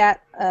 like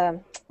that,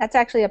 that's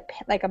actually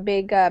like a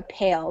big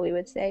pail, we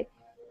would say.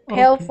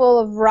 Pail full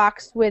of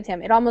rocks with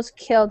him. It almost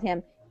killed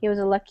him. He was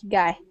a lucky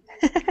guy.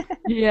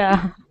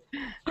 Yeah.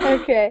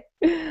 Okay.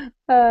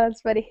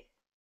 That's funny.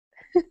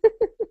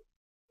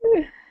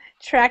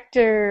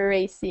 tractor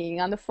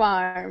racing on the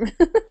farm?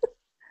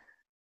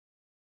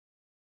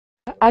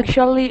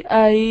 Actually,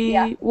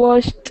 I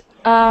watched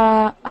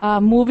a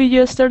movie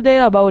yesterday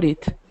about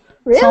it.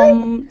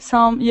 Really?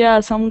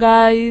 Some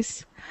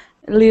guys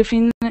live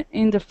in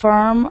the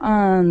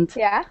farm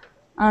Yeah.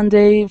 and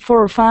they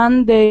for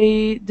fun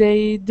they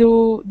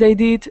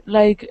did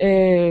like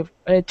a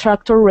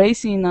tractor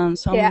racing and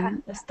Yeah.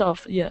 some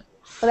stuff. Yeah.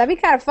 Well, that'd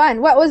be kind of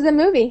fun. What was the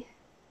movie?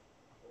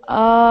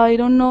 I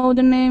don't know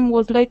the name.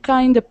 Was like a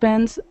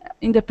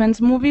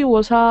Independence movie.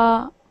 Was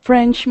a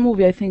French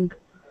movie, I think.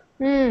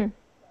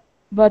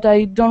 But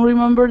I don't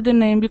remember the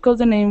name because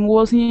the name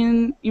was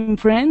in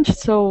French,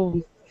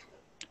 so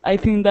I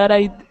think that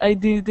I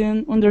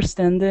didn't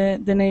understand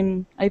the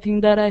name. I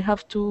think that I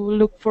have to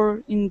look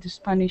for in the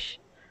Spanish.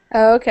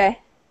 Oh, okay.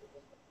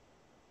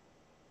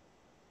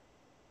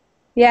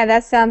 Yeah,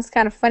 that sounds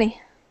kind of funny.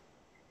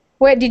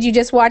 What, did you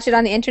just watch it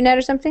on the internet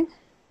or something?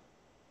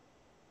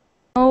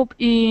 Nope,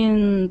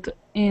 in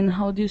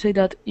how do you say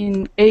that?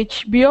 In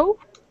HBO?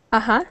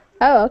 Uh-huh.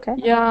 Oh, okay.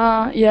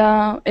 Yeah.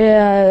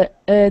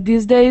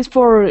 These days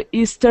for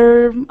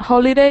Easter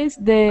holidays,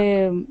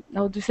 the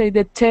how do you say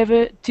the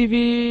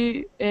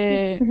TV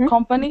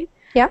company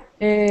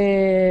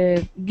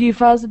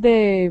give us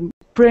the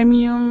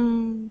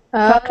premium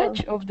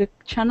package of the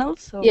channel.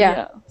 So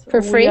Yeah. so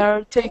For free? we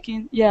are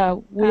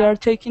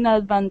taking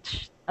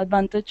advantage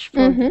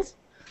for this.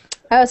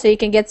 Oh, so you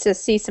can get to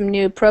see some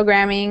new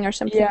programming or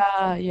something.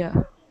 Yeah.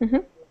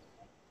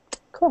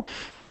 Cool.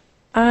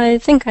 I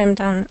think I'm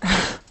done.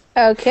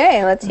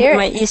 Okay, let's hear it.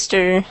 My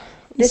Easter.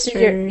 This is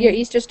your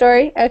Easter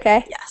story?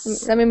 Okay.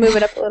 Yes. Let me move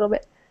it up a little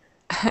bit.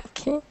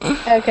 Okay.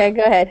 Okay,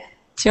 go ahead.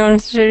 Do you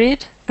want to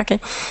read? Okay.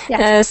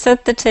 Yeah.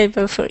 Set the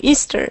table for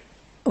Easter.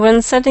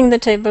 When setting the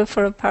table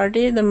for a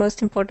party, the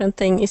most important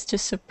thing is to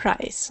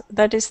surprise.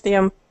 That is the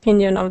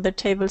opinion of the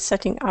table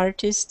setting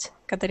artist,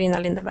 Katarina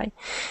Lindeberg.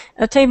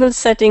 A table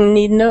setting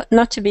need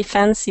not to be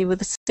fancy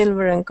with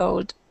silver and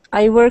gold.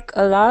 I work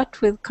a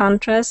lot with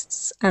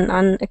contrasts and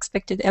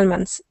unexpected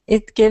elements.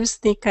 It gives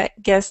the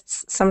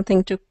guests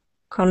something to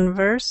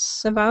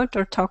converse about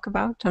or talk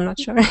about, I'm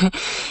not sure.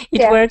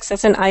 It works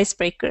as an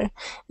icebreaker.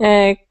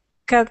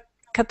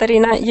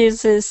 Katarina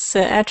uses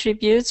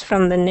attributes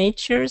from the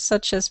nature,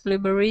 such as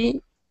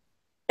blueberry,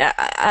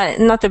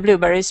 not the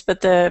blueberries, but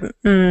the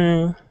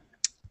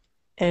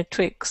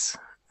twigs.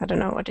 I don't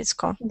know what it's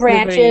called.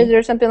 Branches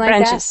or something like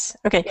branches.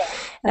 that? Okay.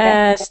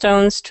 Yeah.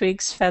 Stones,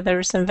 twigs,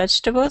 feathers, and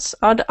vegetables.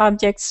 Odd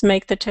objects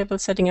make the table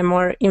setting a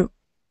more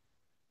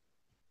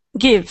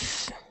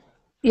give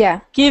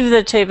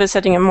the table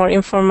setting a more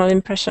informal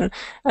impression.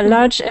 A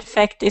large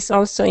effect is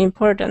also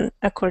important,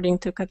 according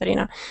to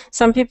Katarina.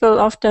 Something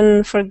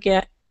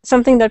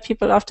that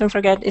people often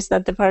forget is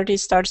that the party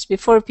starts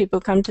before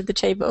people come to the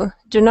table.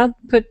 Do not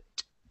put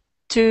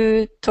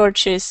 2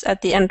 torches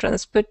at the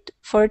entrance. Put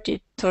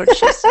 40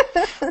 torches.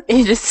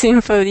 It is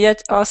simple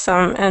yet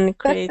awesome and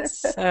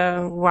creates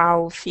a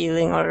wow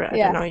feeling, or I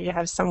don't know, you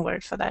have some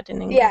word for that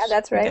in English. Yeah,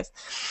 that's right.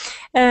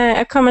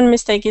 A common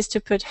mistake is to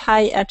put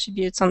high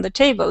attributes on the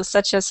table,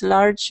 such as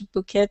large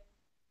bouquet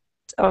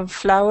of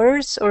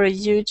flowers or a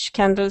huge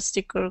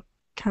candlestick or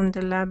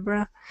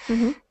candelabra.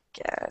 I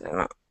don't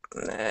know.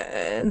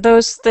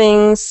 Those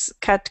things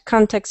cut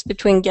context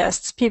between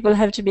guests. People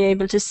have to be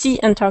able to see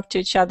and talk to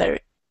each other.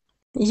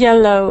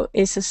 Yellow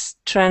is a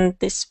trend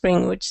this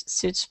spring, which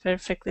suits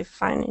perfectly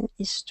fine in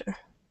Easter.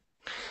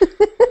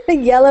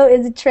 Yellow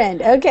is a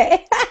trend.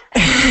 Okay.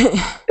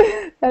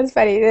 That's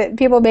funny.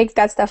 People make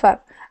that stuff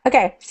up.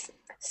 Okay.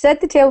 Set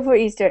the table for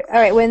Easter.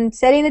 All right. When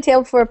setting the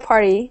table for a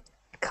party,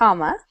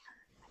 the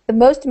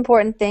most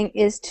important thing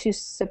is to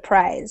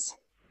surprise.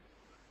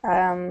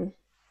 Uh-oh.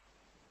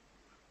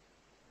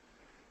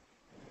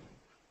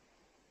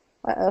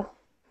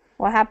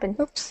 What happened?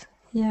 Oops.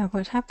 Yeah,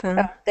 what happened?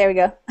 Oh, there we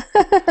go.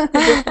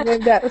 Just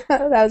moved up.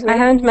 That was weird. I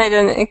haven't made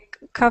a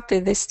copy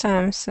this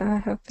time, so I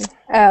hope it...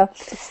 Oh.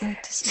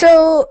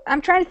 So I'm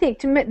trying to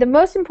think. The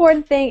most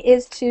important thing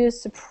is to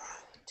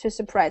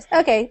surprise.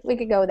 Okay, we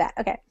could go with that.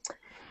 Okay.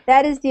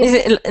 That is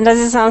the... Does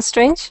it sound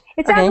strange?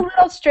 It sounds a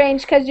little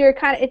strange because you're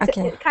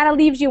it kind of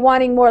leaves you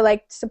wanting more,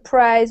 like,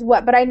 surprise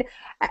what. But I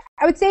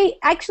would say,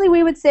 actually,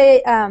 we would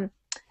say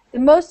the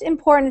most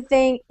important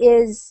thing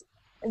is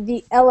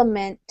the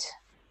element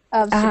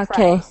of surprise.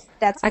 Okay.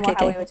 That's more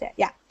how we would say it.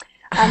 Yeah.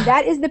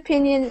 That is the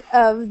opinion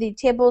of the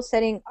table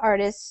setting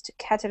artist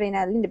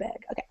Katarina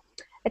Lindeberg. Okay.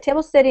 A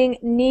table setting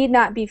need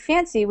not be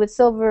fancy with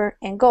silver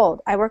and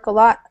gold. I work a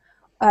lot,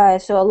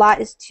 so a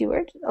lot is two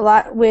words, a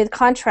lot with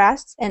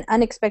contrasts and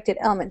unexpected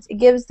elements. It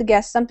gives the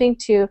guest something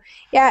to,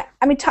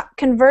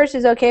 converse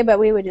is okay, but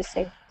we would just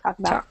say talk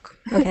about.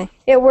 Okay.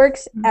 It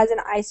works as an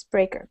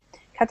icebreaker.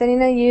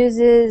 Katarina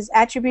uses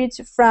attributes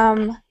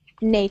from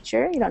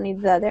nature. You don't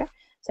need the other.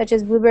 Such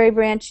as blueberry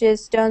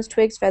branches, stones,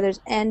 twigs,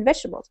 feathers, and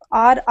vegetables.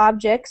 Odd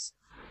objects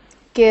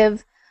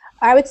give,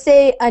 I would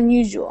say,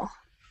 unusual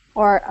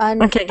or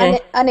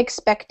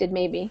unexpected,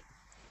 maybe.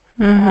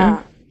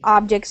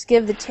 Objects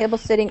give the table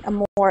setting a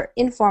more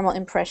informal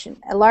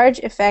impression. A large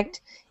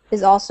effect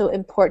is also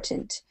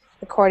important,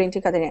 according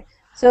to Katarina.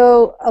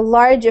 So a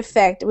large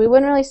effect. We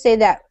wouldn't really say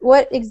that.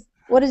 What is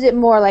it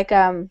more like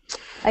a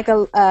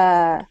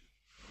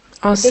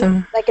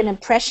Awesome. like an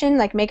impression,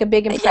 like make a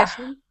big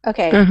impression? Yeah.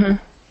 Okay. Mm-hmm.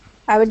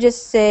 I would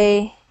just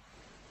say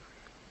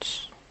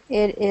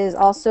it is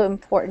also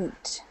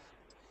important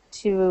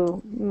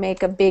to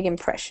make a big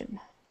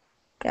impression.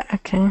 Yeah.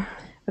 Okay.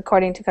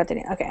 According to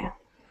Katerina. Okay.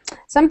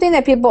 Something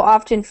that people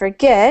often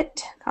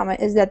forget,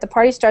 is that the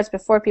party starts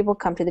before people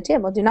come to the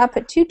table. Do not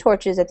put 2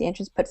 torches at the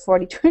entrance, put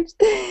 40 torches.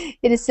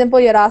 It is simple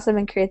yet awesome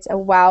and creates a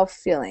wow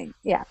feeling.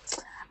 Yeah.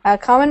 A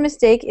common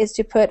mistake is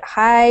to put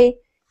high,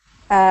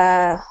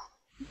 I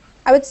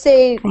would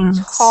say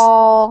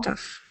tall.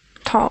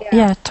 Tall.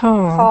 Yeah,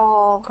 tall.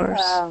 Tall. Of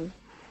course.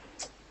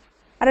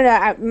 I don't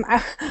know.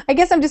 I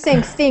guess I'm just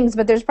saying things,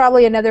 but there's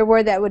probably another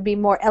word that would be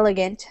more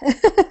elegant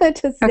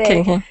to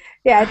say. Okay.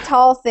 Yeah,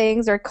 tall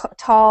things or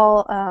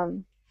tall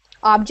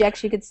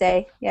objects, you could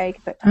say. Yeah, you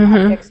could put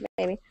objects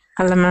maybe.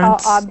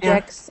 Elements. Tall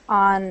objects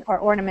on, or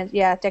ornaments,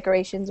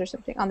 decorations or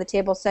something on the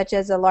table, such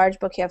as a large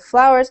bouquet of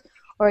flowers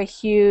or a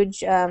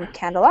huge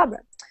candelabra.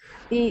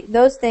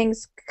 Those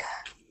things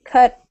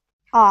cut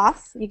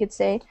off, you could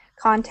say,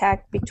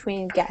 contact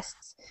between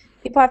guests.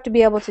 People have to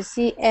be able to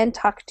see and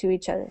talk to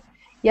each other.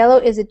 Yellow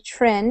is a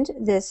trend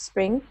this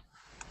spring.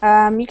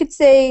 You could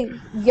say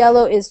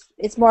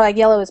it's more like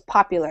yellow is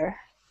popular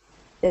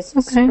this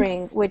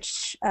spring,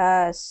 which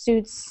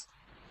suits,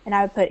 and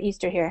I would put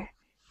Easter here.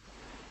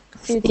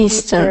 Suits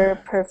Easter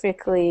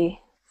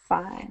perfectly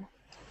fine.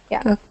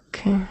 Yeah.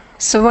 Okay.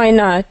 So why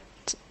not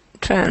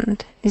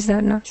trend? Is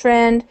that not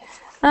trend?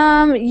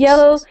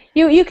 Yellow.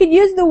 You could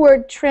use the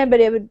word trend,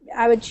 but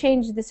I would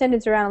change the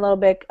sentence around a little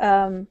bit.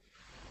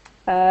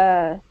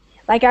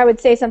 Like I would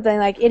say something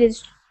like it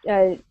is.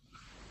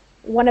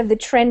 One of the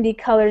trendy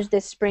colors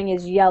this spring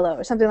is yellow,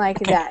 or something like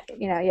that. It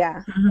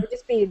would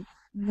just be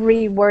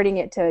rewording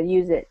it to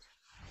use it.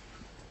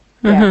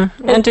 Yeah.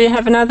 And do you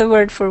have another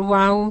word for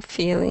wow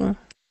feeling?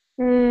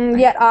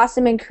 Yet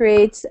awesome and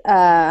creates.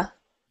 No,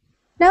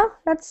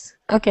 that's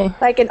okay.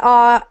 Like an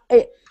awe,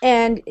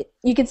 and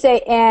you could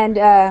say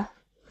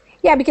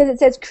because it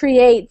says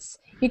creates.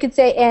 You could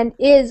say and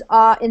is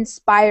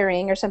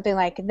awe-inspiring or something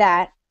like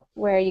that,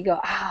 where you go,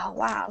 oh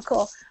wow,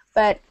 cool.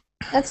 But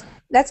that's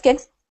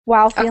good.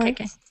 Wow feeling.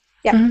 Okay.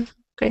 Yeah.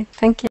 Great.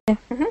 Thank you.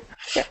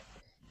 Sure.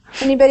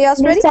 Anybody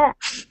else ready?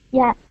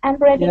 Yeah, I'm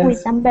ready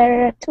with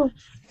number 2.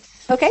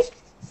 Okay.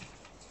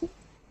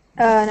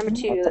 Number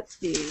 2. Let's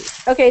see.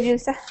 Okay,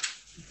 Julissa.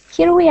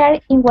 Here we are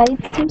in what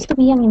it seems to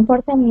be an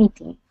important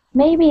meeting.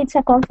 Maybe it's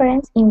a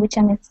conference in which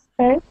an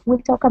expert will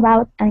talk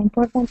about an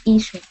important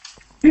issue.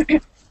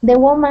 The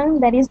woman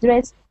that is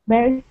dressed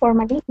very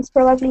formally is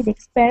probably the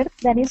expert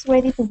that is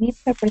ready to give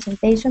her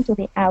presentation to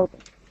the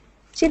audience.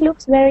 She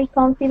looks very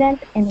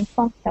confident and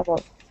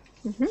comfortable.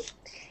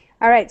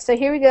 All right, so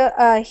here we go.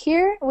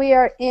 Here we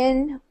are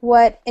in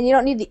what, and you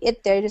don't need the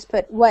it there, you just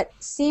put what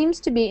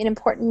seems to be an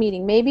important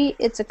meeting. Maybe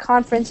it's a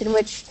conference in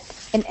which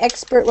an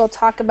expert will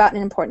talk about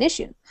an important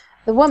issue.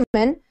 The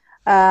woman,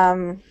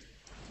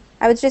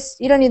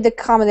 you don't need the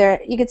comma there.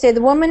 You could say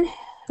the woman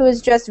who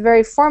is dressed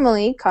very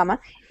formally, comma,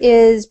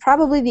 is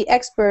probably the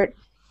expert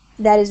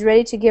that is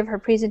ready to give her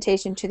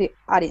presentation to the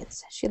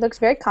audience. She looks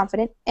very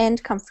confident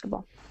and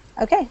comfortable.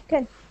 Okay,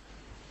 good.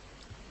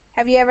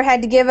 Have you ever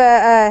had to give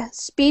a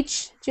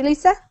speech,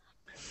 Julissa?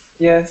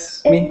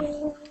 Yes, me.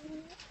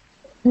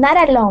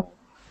 Not alone.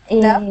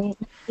 No?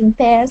 In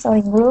pairs or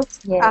in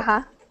groups,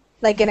 yes.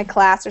 Like in a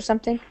class or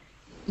something?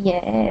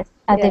 Yes.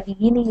 At the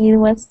beginning it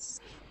was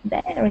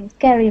very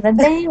scary, but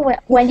then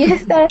when you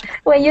start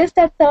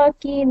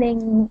talking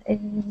and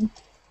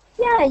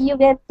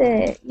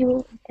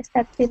you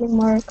start feeling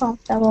more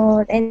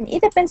comfortable, and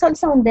it depends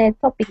also on the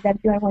topic that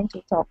you are going to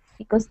talk.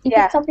 Because if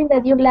it's something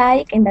that you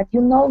like and that you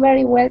know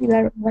very well, you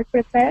are well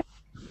prepared,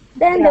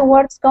 then the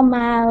words come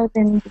out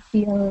and you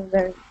feel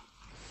very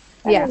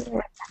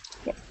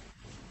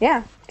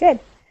Yeah, good.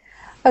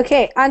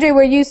 Okay, Andre,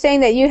 were you saying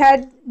that you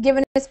had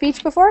given a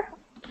speech before?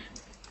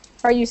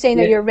 Or are you saying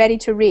that you're ready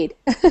to read?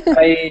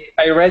 I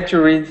read to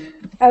read.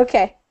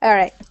 Okay, all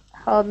right.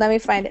 Hold, let me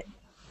find it.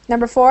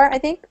 Number 4, I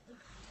think?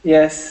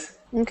 Yes.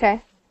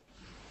 Okay.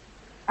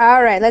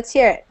 All right, let's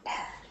hear it.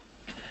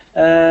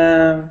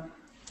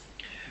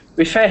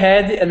 If I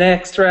had an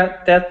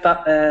extra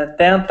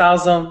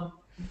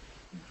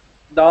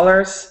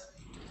 $10,000,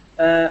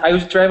 I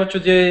would travel to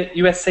the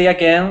USA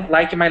again,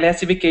 like my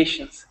last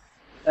vacations.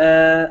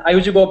 I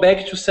would go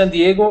back to San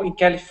Diego in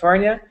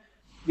California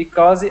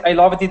because I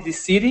loved the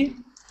city.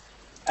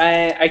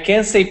 I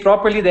can say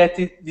properly that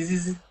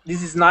this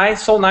is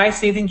nice, so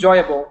nice and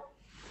enjoyable.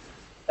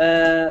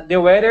 The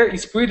weather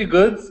is pretty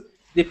good.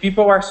 The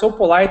people are so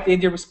polite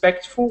and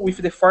respectful with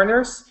the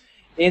foreigners,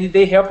 and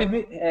they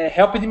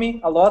helped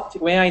me a lot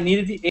when I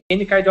needed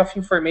any kind of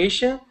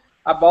information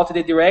about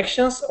the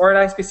directions or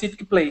a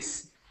specific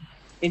place.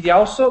 And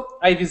also,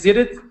 I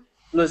visited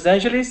Los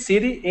Angeles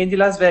City and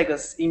Las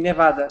Vegas in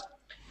Nevada.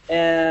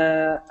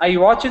 I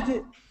watched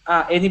an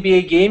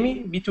NBA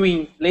game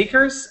between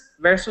Lakers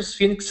versus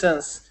Phoenix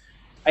Suns.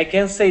 I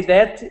can say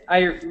that I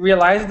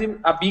realized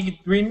a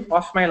big dream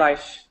of my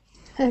life.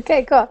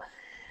 Okay, cool. All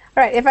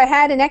right, if I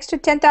had an extra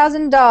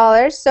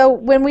 $10,000, so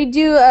when we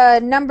do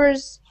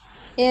numbers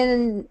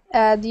in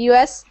the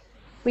U.S.,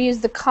 we use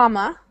the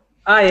comma.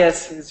 Ah,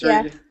 yes, it's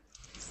really.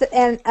 So,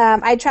 and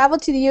I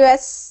traveled to the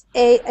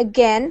USA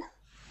again,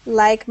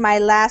 like my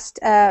last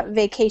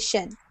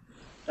vacation.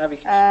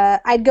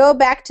 I'd go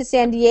back to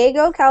San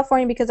Diego,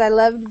 California, because I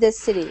loved this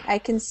city. I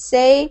can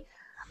say,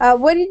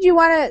 what did you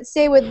want to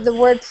say with the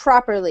word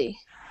properly?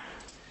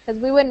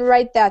 Because we wouldn't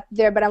write that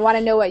there, but I want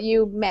to know what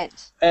you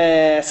meant.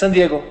 San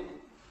Diego.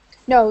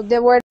 No,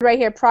 the word right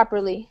here,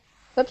 properly.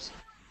 Oops.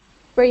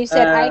 Where you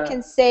said, I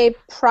can say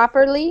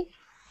properly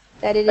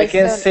that it is. I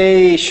can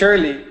say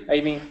surely,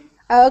 I mean.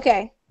 Oh,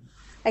 okay.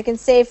 I can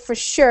say for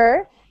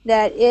sure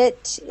that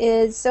it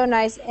is so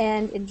nice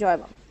and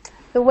enjoyable.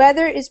 The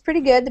weather is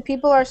pretty good. The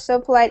people are so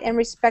polite and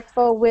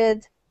respectful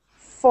with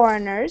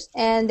foreigners,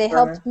 and they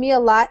helped me a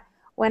lot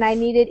when I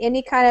needed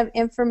any kind of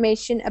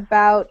information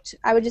about,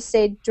 I would just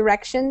say,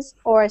 directions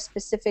or a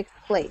specific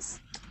place.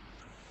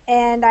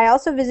 And I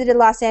also visited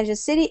Los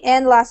Angeles City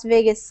and Las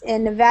Vegas,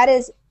 and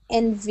Nevada's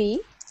NV.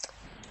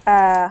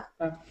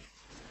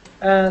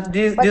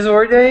 This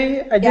word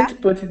I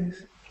didn't put in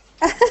this.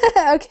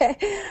 Okay.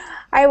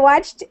 I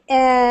watched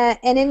an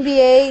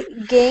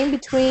NBA game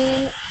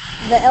between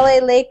the LA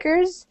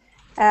Lakers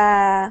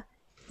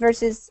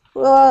versus,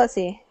 well, let's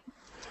see.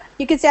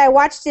 You could say I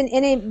watched an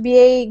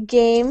NBA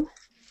game,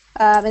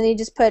 and then you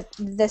just put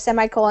the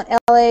semicolon,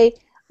 LA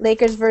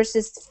Lakers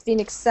versus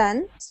Phoenix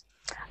Suns.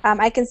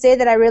 I can say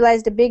that I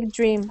realized a big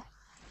dream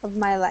of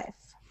my life.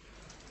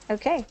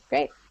 Okay,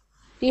 great.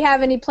 Do you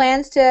have any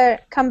plans to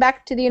come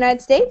back to the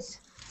United States?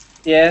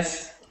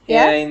 Yes.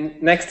 Yeah,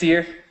 next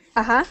year.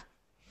 Uh-huh.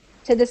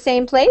 To the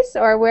same place,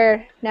 or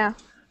where now?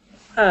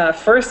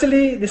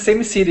 Firstly, the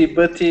same city,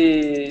 but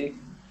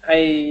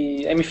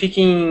I'm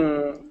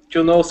thinking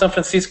to know San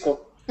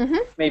Francisco,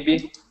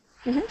 maybe.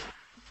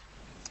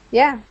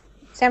 Yeah,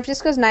 San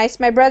Francisco's nice.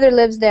 My brother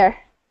lives there.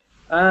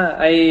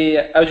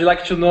 I would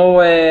like to know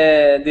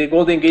the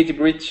Golden Gate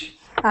Bridge.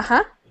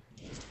 Uh-huh.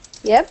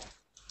 Yep.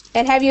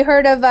 And have you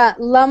heard of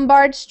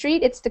Lombard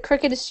Street? It's the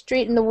crookedest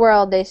street in the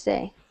world, they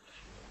say.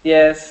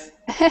 Yes.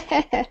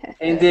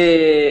 And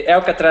the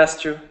Alcatraz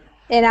too.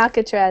 In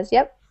Alcatraz,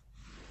 yep.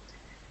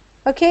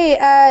 Okay,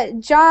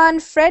 John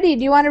Freddy,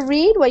 do you want to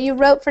read what you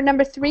wrote for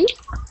number 3?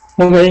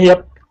 Okay,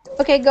 yep.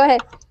 Okay, go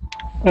ahead.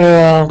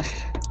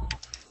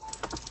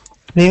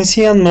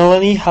 Lindsay and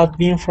Melanie had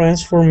been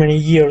friends for many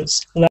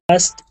years.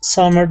 Last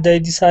summer they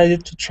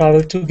decided to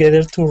travel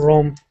together to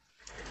Rome.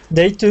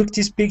 They took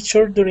this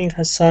picture during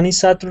a sunny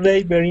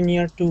Saturday very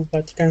near to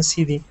Vatican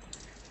City.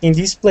 In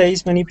this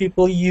place, many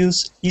people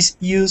used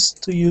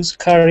to use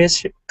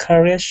carriages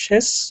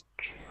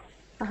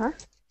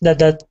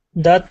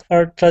that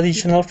are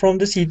traditional from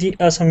the city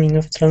as a means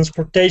of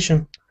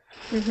transportation.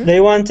 They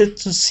wanted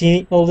to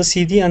see all the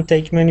city and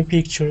take many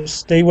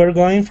pictures. They were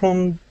going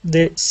from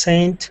the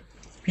St.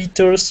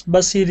 Peter's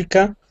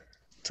Basilica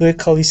to the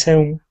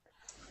Colosseum.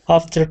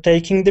 After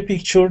taking the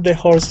picture, the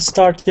horse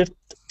started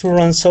to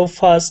run so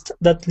fast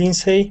that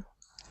Lindsay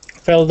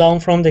fell down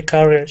from the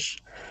carriage.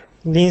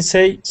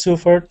 Lindsay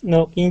suffered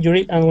no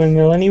injury, and when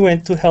Melanie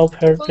went to help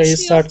her, they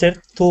started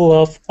to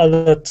laugh a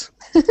lot.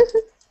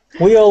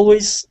 We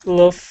always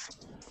laugh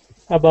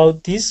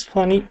about this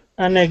funny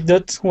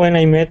anecdote when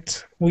I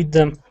met with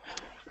them.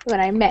 When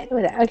I met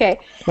with them, okay.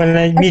 When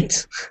I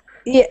meet.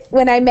 Yeah,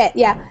 when I met,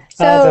 yeah.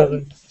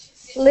 So,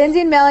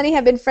 Lindsay and Melanie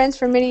have been friends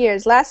for many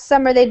years. Last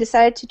summer, they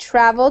decided to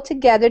travel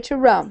together to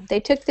Rome. They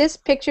took this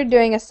picture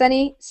during a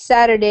sunny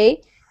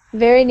Saturday,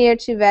 very near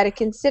to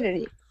Vatican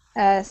City.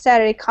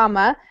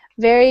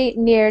 Very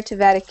near to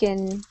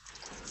Vatican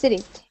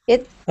City.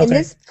 In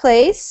this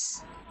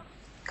place,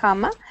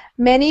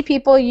 many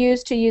people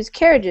used to use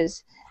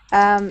carriages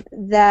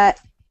that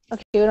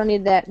we don't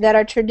need that. That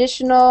are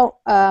traditional.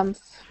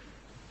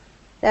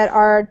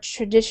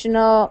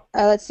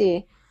 Let's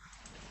see.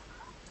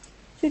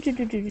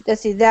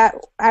 Let's see. That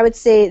I would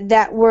say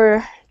that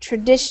were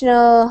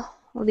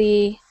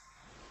traditionally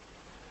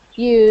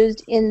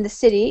used in the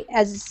city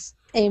as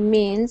a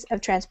means of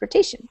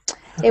transportation.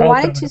 They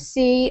wanted to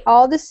see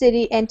all the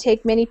city and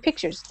take many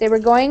pictures. They were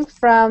going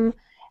from,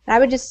 and I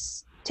would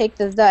just take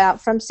the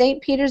out, from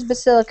St. Peter's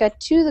Basilica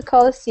to the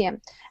Colosseum.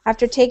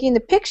 After taking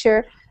the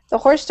picture, the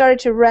horse started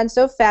to run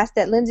so fast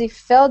that Lindsay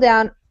fell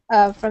down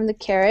from the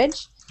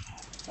carriage.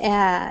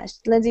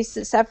 Lindsay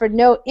suffered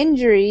no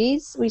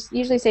injuries. We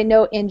usually say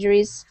no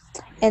injuries.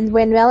 And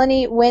when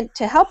Melanie went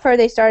to help her,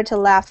 they started to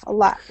laugh a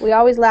lot. We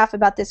always laugh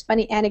about this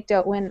funny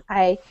anecdote when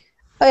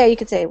you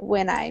could say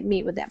when I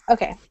meet with them.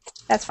 Okay,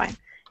 that's fine.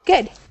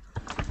 Good.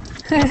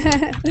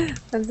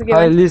 That's a good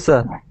Hi, one.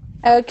 Lisa.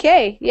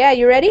 Okay, yeah,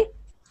 you ready?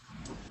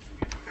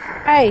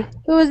 Hi,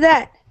 who was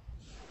that?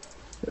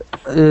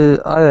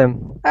 I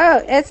am.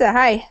 Oh, Issa,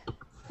 hi.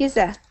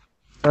 Isa.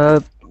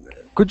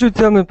 Could you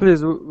tell me,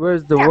 please,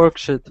 where's the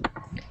worksheet?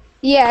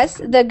 Yes,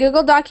 the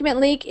Google document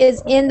link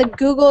is in the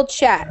Google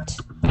chat.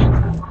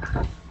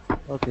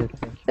 Okay,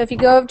 thank you. So if you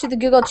go over to the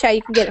Google chat,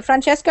 you can get it.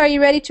 Francesca, are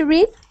you ready to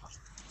read?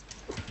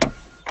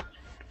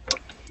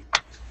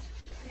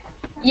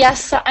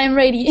 Yes, I'm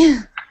ready.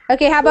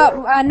 Okay, how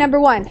about number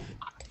 1?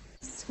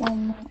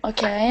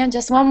 Okay,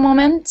 just one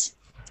moment.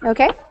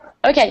 Okay.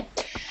 Okay.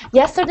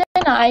 Yesterday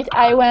night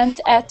I went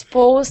at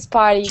Paul's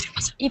party.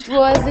 It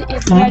was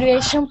his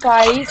graduation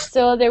party,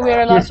 so there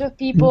were a lot of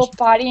people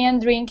partying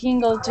and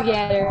drinking all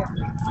together.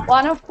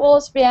 One of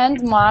Paul's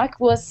friends, Mark,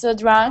 was so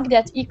drunk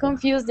that he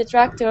confused the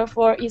tractor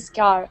for his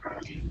car.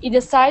 He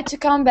decided to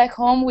come back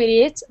home with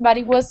it, but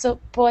it was so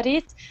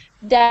potted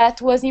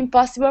that was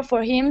impossible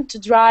for him to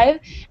drive,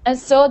 and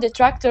so the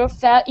tractor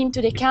fell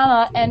into the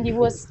canal and he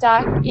was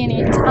stuck in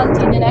it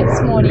until the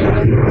next morning.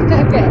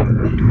 Okay.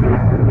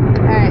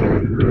 All right.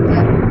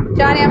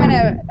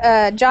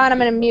 Yeah. John, I'm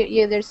gonna mute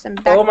you. There's some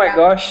background. Oh my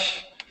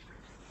gosh.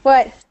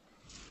 What?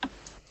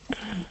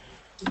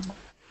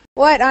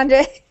 What,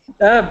 Andre?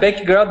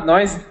 Background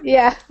noise.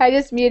 Yeah, I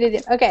just muted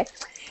him. Okay.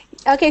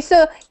 Okay,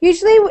 so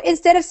usually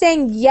instead of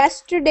saying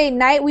yesterday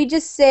night, we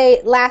just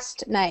say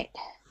last night.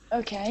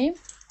 Okay.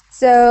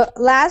 So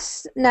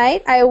last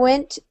night I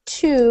went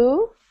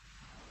to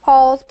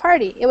Paul's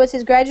party. It was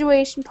his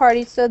graduation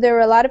party, so there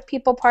were a lot of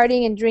people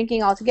partying and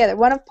drinking all together.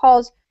 One of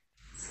Paul's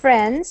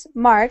friends,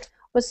 Mark,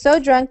 was so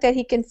drunk that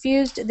he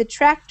confused the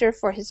tractor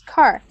for his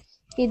car.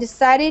 He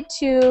decided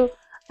to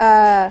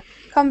go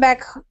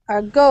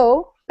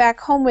back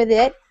home with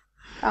it,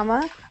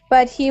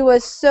 but he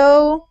was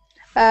so,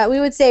 we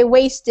would say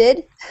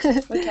wasted,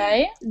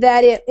 Okay.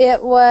 that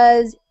it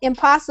was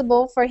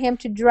impossible for him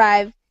to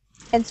drive,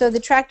 and so the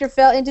tractor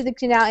fell into the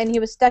canal and he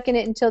was stuck in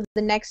it until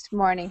the next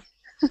morning.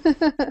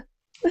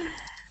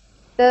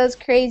 Those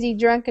crazy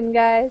drunken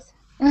guys.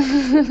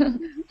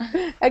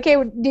 Okay,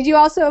 did you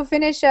also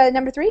finish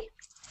number 3?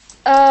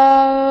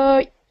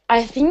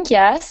 I think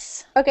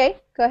yes. Okay,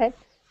 go ahead.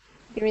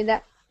 You can read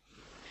that.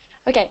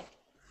 Okay.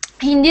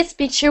 In this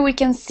picture we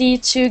can see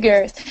 2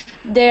 girls.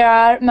 There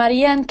are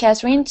Maria and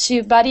Catherine,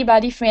 2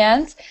 buddy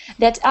friends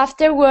that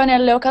after winning a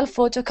local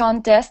photo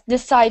contest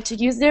decide to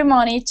use their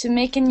money to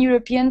make an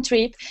European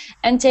trip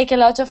and take a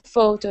lot of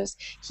photos.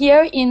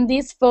 Here in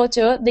this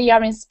photo they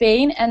are in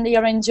Spain and they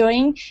are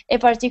enjoying a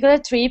particular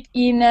trip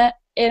in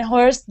a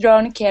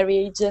horse-drawn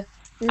carriage.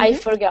 I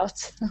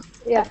forgot.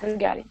 Yeah. I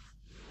forgot it.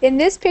 In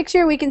this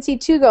picture we can see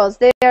 2 girls.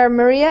 They are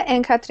Maria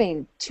and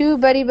Catherine, 2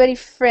 buddy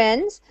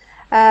friends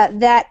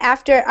that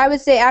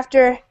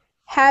after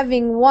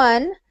having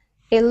won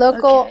a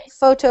local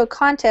photo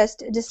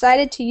contest,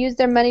 decided to use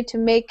their money to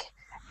make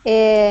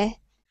a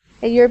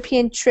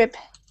European trip.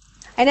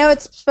 I know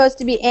it's supposed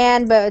to be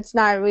 "and," but it's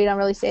not. We don't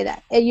really say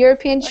that. A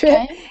European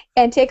trip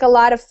and take a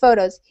lot of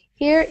photos.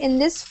 Here in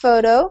this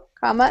photo,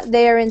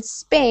 they are in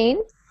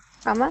Spain,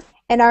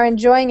 and are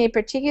enjoying a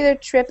particular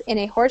trip in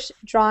a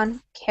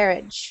horse-drawn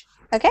carriage.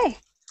 Okay.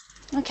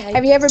 Okay.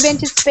 Have you ever been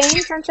to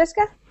Spain,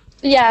 Francesca?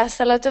 Yes,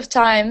 a lot of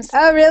times.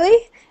 Oh,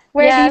 really?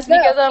 Where do you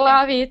go? Because I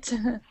love it.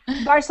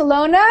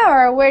 Barcelona,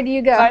 or where do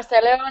you go?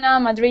 Barcelona,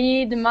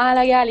 Madrid,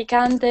 Malaga,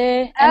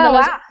 Alicante, and a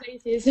lot of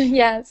places.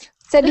 Yes.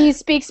 So do you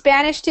speak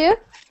Spanish too?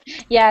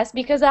 Yes,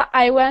 because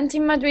I went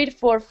in Madrid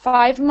for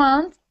 5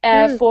 months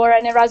for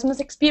an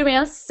Erasmus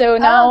experience, so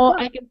now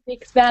I can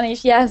speak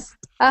Spanish, yes.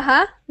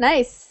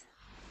 Nice.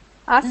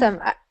 Awesome.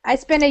 I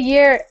spent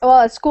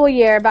a school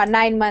year, about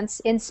 9 months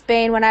in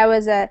Spain when I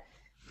was a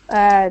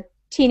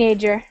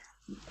teenager.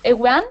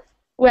 When?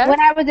 When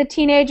I was a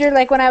teenager,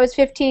 like when I was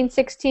 15,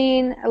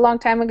 16, a long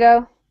time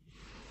ago.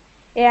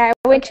 Yeah,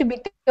 I went to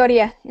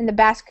Vitoria in the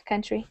Basque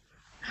country.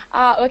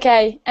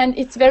 Okay. And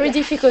it's very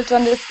difficult to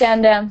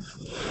understand them.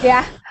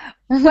 Yeah.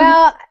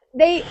 Well,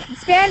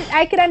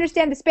 I could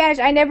understand the Spanish.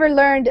 I never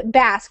learned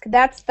Basque.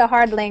 That's the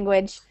hard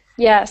language.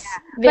 Yes,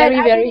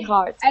 very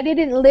hard. I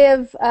didn't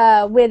live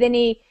with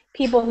any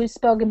people who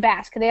spoke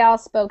Basque. They all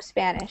spoke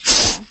Spanish.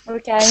 So.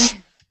 Okay.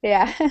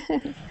 Yeah.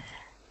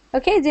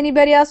 Okay, is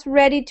anybody else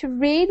ready to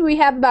read? We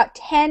have about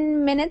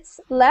 10 minutes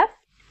left.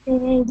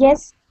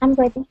 Yes, I'm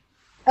ready.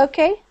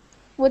 Okay.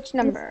 Which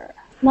number?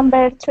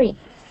 Number 3.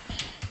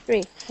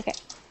 3. Okay.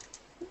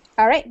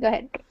 All right, go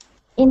ahead.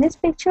 In this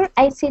picture,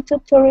 I see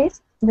 2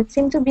 tourists that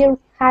seem to be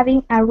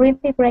having a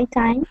really great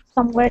time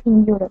somewhere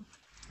in Europe.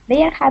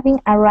 They are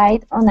having a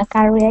ride on a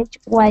carriage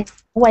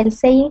while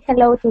saying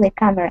hello to the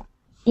camera.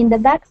 In the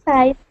back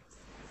side,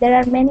 there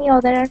are many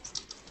other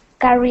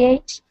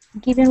carriages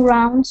giving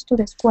rounds to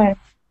the square.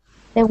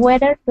 The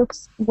weather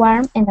looks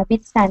warm and a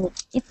bit sunny.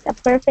 It's a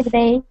perfect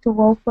day to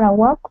go for a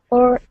walk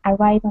or a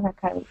ride on a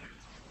carriage.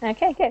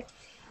 Okay, good.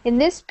 In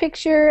this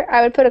picture,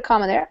 I would put a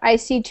comma there. I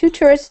see 2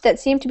 tourists that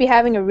seem to be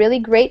having a really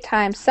great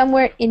time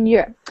somewhere in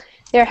Europe.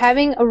 They're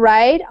having a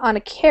ride on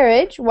a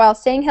carriage while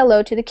saying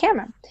hello to the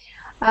camera.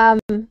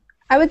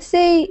 I would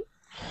say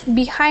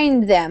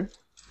behind them,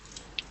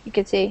 you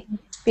could see,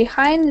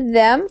 behind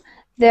them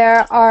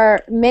there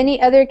are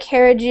many other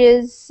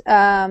carriages,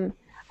 I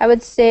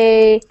would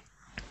say,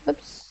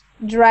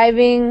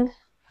 driving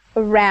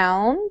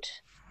around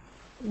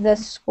the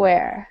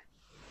square.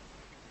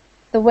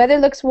 The weather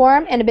looks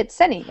warm and a bit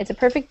sunny. It's a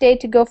perfect day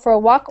to go for a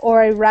walk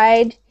or a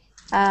ride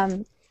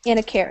in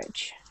a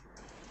carriage.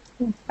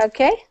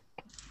 Okay,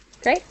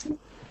 great.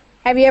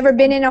 Have you ever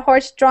been in a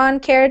horse-drawn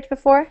carriage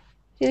before,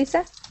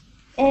 Julissa?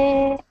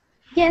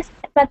 Yes,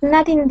 but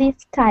not in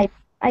this type.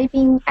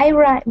 Ridden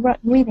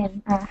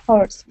a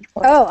horse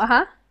before. Oh,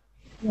 uh-huh.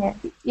 Yes.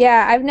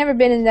 Yeah, I've never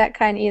been in that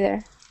kind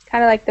either.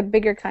 Kind of like the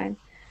bigger kind.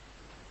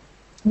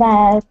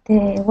 But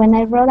when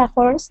I rode a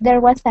horse, there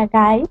was a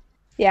guy.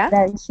 Yeah.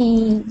 That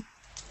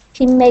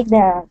he made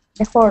the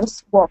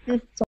horse walk.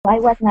 So I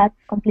was not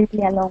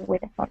completely alone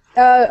with the horse.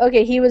 Oh,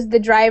 okay. He was the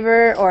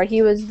driver, or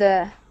he was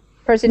the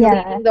person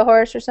leading the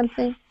horse, or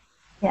something.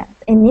 Yeah,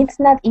 and it's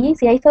not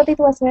easy. I thought it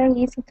was very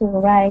easy to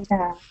ride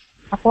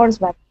a horse,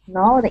 but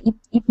no,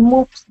 it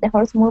moves. The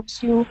horse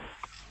moves you,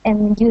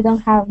 and you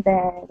don't have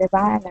the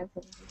balance.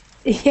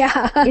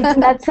 Yeah. It's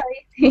not so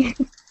easy.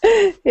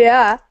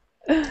 Yeah.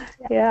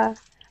 Yeah.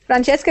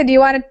 Francesca, do you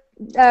want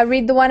to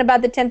read the one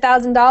about the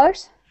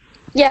 $10,000?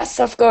 Yes,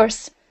 of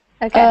course.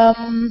 Okay.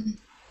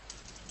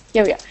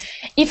 Here we are.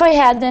 If I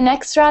had an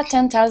extra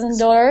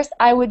 $10,000,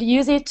 I would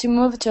use it to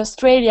move to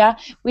Australia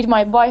with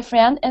my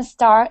boyfriend and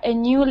start a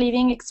new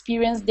living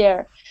experience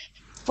there.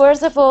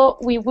 First of all,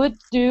 we would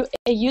do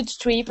a huge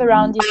trip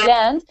around this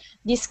land,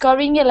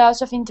 discovering a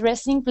lot of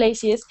interesting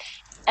places,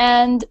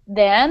 and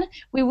then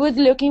we would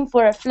looking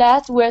for a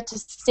flat where to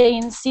stay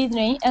in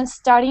Sydney and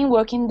starting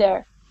working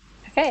there.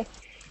 Okay.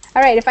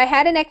 All right, if I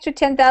had an extra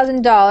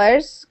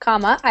 $10,000,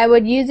 I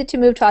would use it to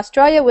move to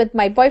Australia with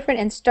my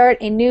boyfriend and start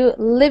a new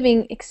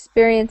living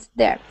experience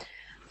there.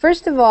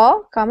 First of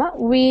all,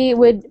 we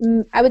would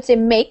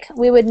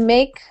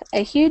make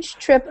a huge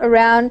trip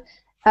around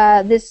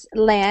this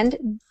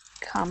land,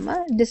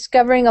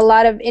 discovering a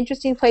lot of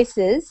interesting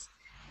places,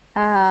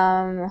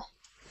 and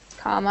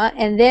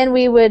then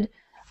we would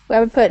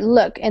look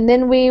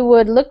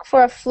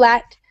for a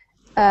flat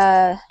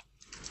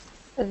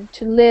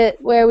to live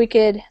where we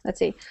could, let's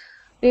see,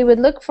 we would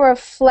look for a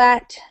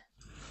flat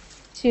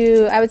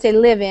to, I would say,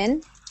 live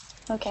in.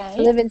 Okay.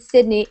 Live in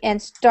Sydney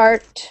and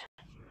start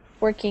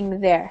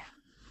working there.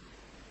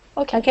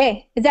 Okay.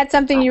 Okay. Is that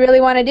something you really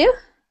want to do?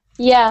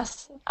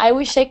 Yes. I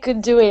wish I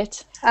could do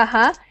it.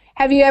 Uh-huh.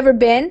 Have you ever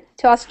been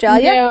to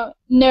Australia?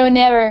 No,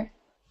 never.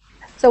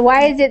 So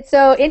why is it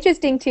so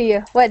interesting to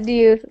you? What do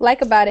you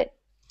like about it?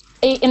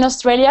 In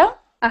Australia?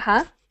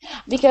 Uh-huh.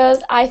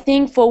 Because I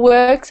think for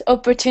work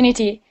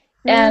opportunity.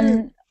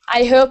 And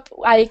I hope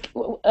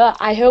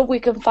we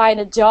can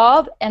find a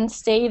job and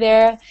stay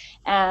there,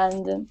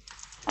 and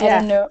I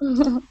don't know.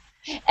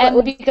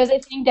 And because I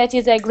think that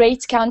is a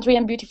great country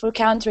and beautiful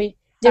country.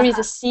 There is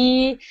a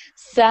sea,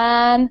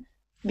 sun,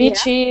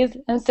 beaches,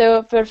 and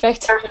so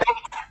perfect.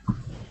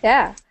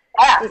 Yeah.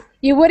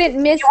 You wouldn't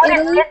miss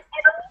Italy?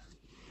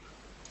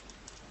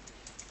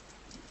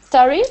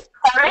 Sorry?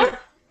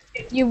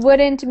 You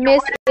wouldn't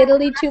miss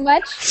Italy too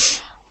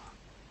much?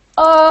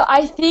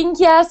 I think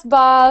yes,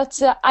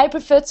 but I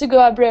prefer to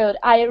go abroad.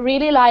 I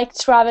really like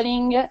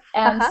traveling,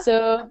 and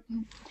so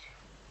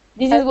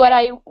this is what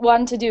I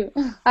want to do.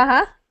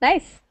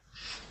 Nice.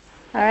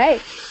 All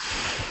right.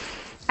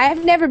 I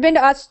have never been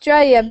to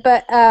Australia,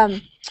 but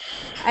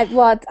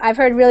I've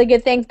heard really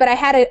good things. But I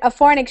had a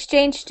foreign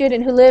exchange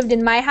student who lived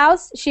in my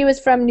house. She was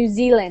from New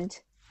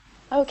Zealand.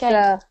 Okay.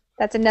 So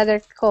that's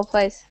another cool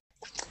place.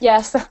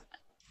 Yes.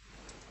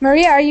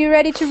 Maria, are you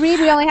ready to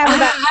read? We only have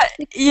about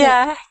 6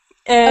 minutes.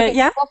 Okay,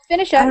 yeah. Well,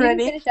 finish up. I'm You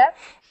ready. can finish up.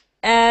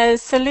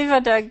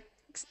 Saliva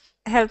dogs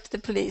help the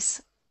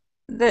police.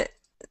 The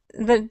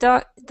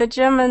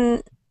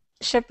German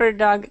Shepherd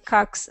dog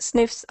Cox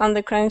sniffs on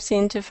the crime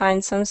scene to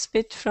find some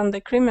spit from the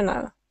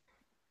criminal.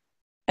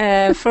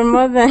 For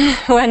more than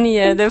 1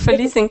 year, the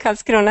police in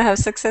Karlskrona have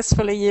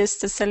successfully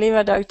used the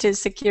saliva dog to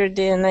secure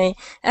DNA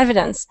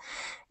evidence.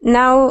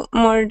 Now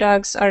more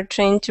dogs are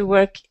trained to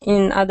work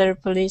in other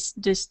police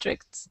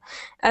districts.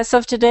 As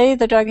of today,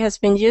 the dog has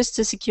been used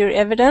to secure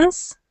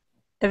evidence,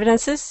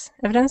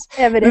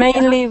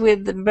 mainly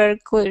with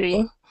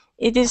burglary.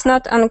 It is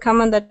not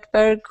uncommon that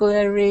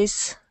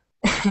burglaries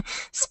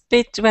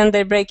spit when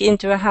they break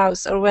into a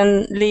house or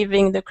when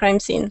leaving the crime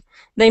scene.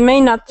 They may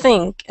not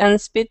think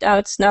and spit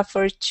out snuff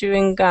or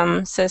chewing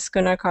gum, says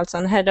Gunnar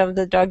Karlsson, head of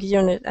the dog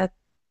unit at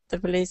the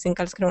police in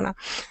Karlskrona.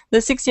 The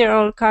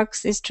 6-year-old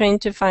Cox is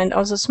trained to find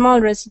also small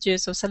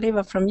residues of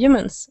saliva from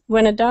humans.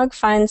 When a dog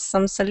finds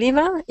some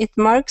saliva, it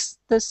marks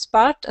the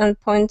spot and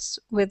points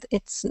with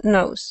its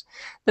nose.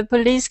 The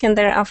police can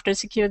thereafter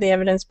secure the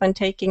evidence by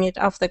taking it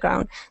off the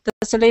ground. The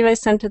saliva is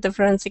sent to the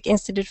Forensic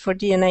Institute for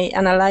DNA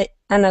analysis.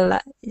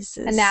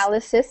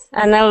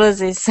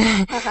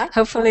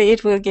 Hopefully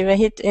it will give a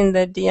hit in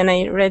the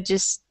DNA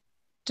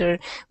register,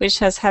 which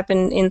has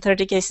happened in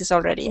 30 cases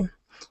already.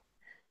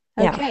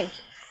 Okay.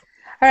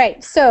 All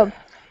right, so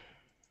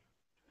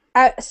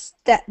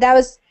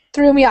that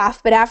threw me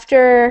off, but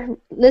after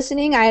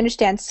listening, I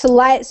understand.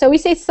 So we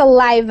say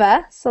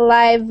saliva.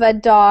 Saliva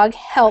dog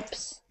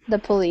helps the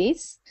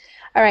police.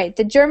 All right,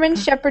 the German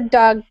Shepherd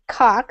dog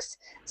Cox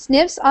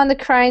sniffs on the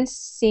crime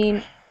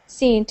scene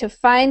to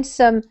find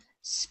some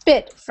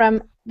spit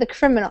from the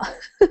criminal.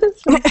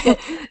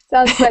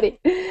 Sounds funny.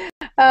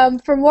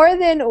 For more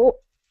than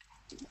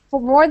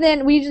for more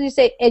than, we usually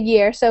say a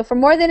year. So for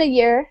more than a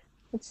year,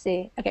 let's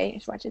see. Okay,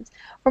 just watch this.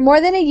 For more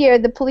than a year,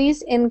 the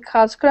police in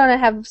Karlskrona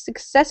have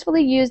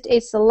successfully used a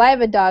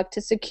saliva dog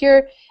to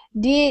secure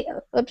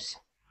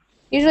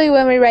Usually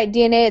when we write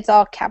DNA, it's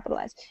all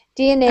capitalized.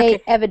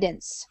 DNA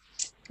evidence.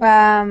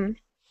 You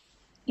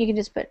can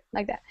just put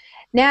like that.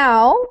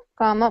 Now,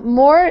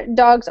 more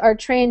dogs are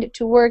trained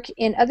to work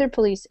in other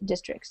police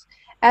districts.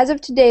 As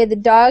of today, the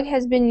dog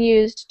has been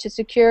used to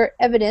secure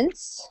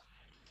evidence,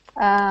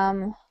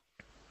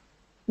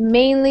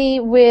 mainly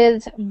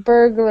with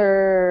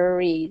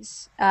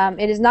burglaries.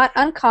 It is not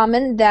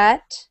uncommon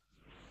that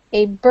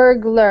a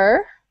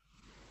burglar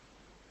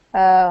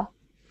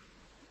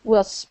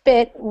will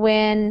spit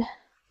when,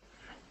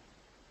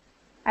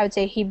 I would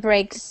say, he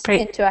breaks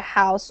into a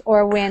house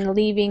or when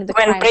leaving the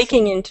crime scene. When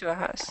breaking into a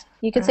house.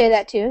 You could say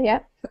that too, yeah.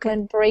 Okay.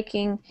 When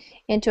breaking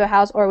into a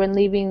house or when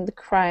leaving the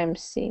crime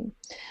scene.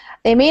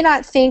 They may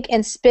not think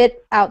and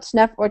spit out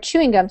snuff or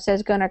chewing gum,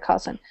 says Gunnar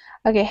Carlson.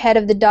 Okay, head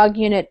of the dog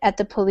unit at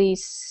the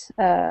police.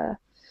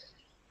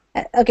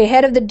 Okay,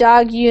 head of the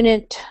dog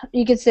unit,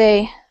 you could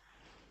say,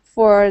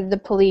 for the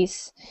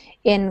police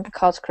in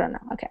Karlskrona.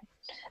 Okay.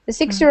 The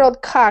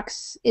 6-year-old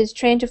Cox is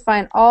trained to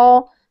find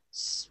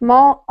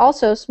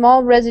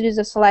small residues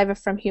of saliva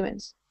from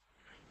humans.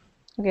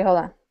 Okay, hold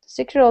on.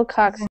 6-year-old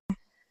Cox,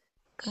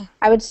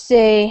 I would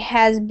say,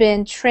 has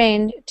been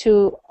trained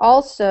to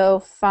also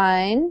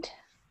find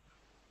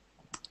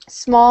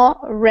small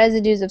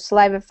residues of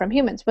saliva from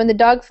humans. When the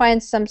dog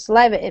finds some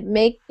saliva,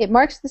 it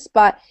marks the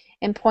spot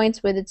and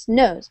points with its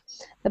nose.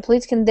 The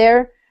police can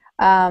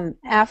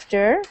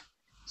thereafter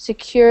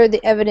secure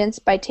the evidence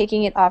by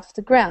taking it off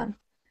the ground.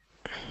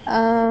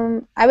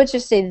 I would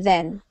just say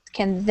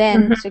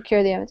can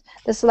secure the evidence.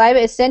 The saliva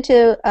is sent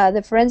to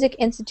the Forensic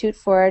Institute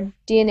for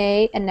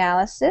DNA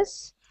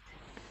analysis.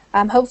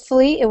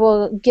 Hopefully it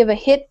will give a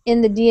hit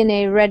in the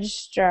DNA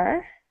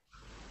register,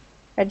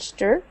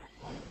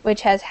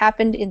 which has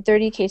happened in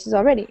 30 cases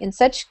already. In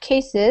such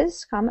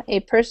cases, a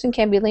person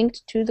can be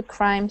linked to the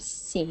crime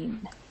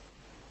scene.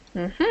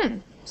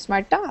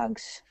 Smart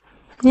dogs.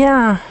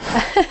 Yeah.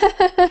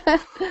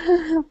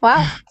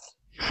 Wow.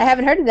 I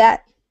haven't heard of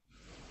that.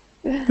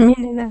 Me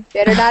neither.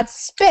 Better not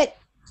spit,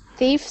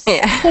 thieves.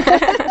 Yeah.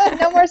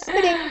 No more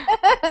spitting.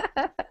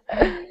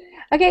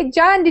 Okay,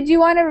 John, did you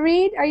want to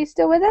read? Are you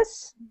still with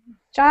us?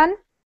 John?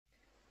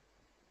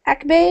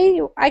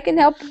 Akbey, I can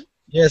help.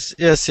 Yes,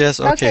 okay.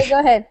 Okay, go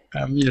ahead.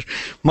 I'm here.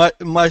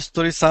 My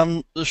story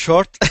sounds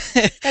short.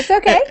 That's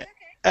okay.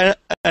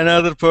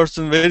 Another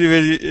person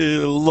very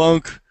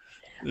long.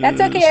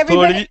 That's okay.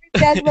 Everybody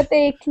does what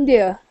they can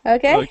do.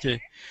 Okay.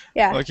 Okay.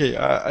 Yeah. Okay.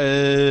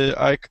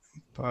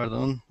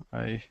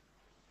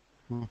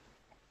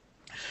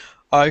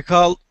 I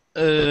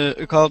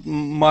called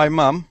my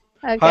mom.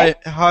 Okay.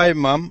 Hi,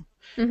 mom.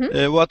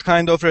 What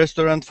kind of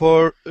restaurant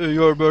for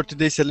your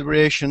birthday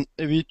celebration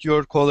with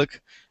your colleague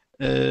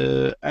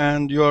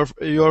and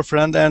your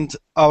friend and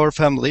our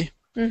family?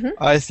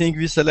 I think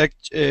we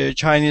select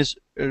Chinese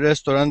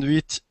restaurant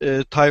with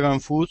Taiwan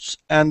foods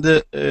and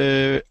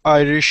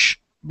Irish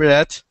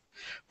bread.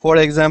 For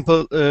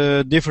example,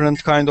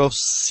 different kind of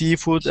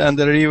seafood and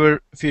the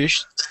river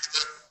fish.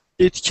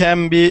 It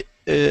can be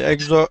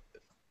exotic,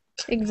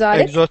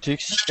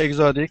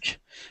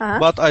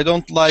 but I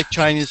don't like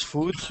Chinese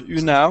food,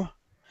 you know.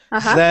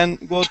 Then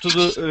go to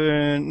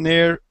the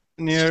near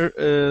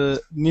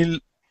Nile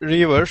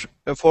River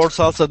for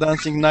salsa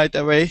dancing night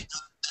away,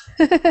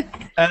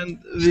 and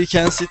we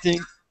can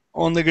sitting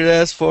on the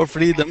grass for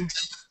freedom.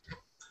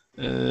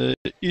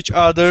 Each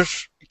other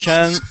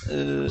can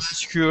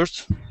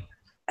skirt.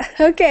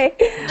 Okay.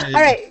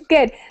 All right.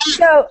 Good.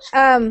 So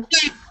I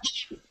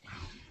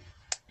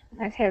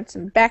heard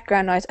some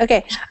background noise.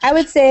 Okay. I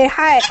would say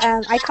hi.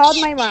 I called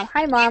my mom.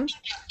 Hi, mom.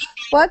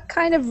 What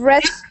kind of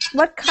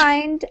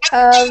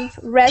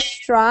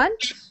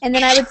restaurant? And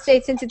then I would say,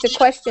 since it's a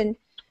question,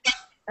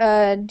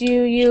 do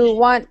you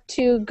want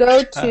to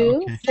go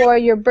to for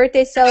your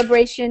birthday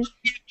celebration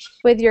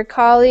with your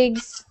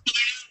colleagues,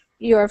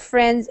 your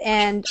friends,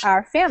 and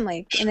our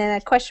family? And then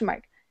a question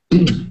mark.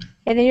 And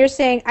then you're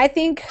saying, I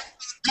think,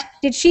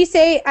 did she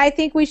say, I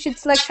think we should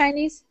select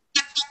Chinese?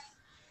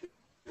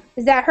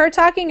 Is that her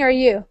talking or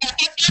you?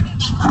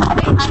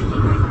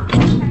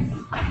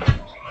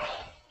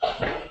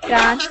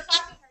 John?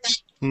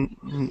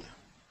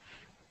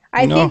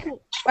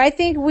 I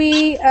think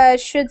we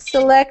should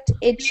select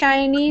a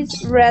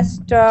Chinese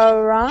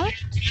restaurant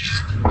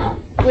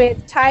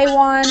with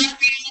Taiwanese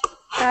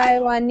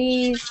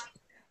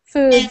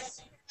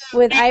foods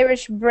with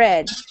Irish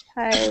bread.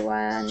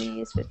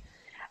 Taiwanese food.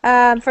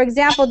 For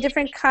example,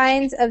 different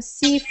kinds of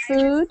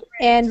seafood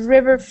and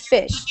river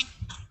fish.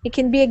 It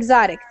can be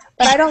exotic,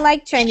 but I don't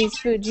like Chinese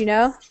food, you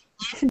know.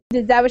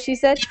 Is that what she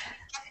said?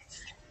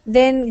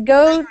 Then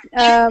go.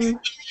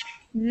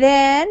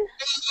 Then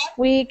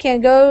we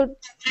can go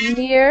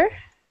near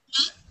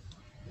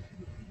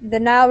the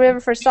Nile River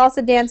for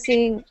salsa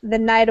dancing the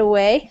night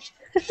away.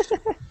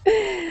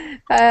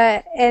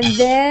 And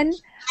then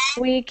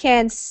we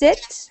can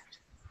sit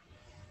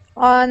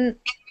on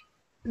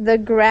the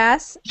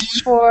grass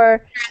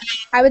for,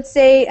 I would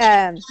say,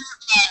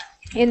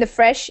 in the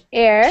fresh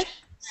air,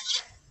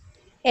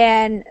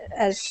 and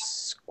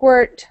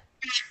squirt,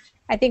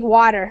 I think,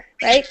 water,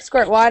 right?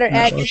 Squirt water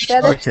at each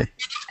other. Okay.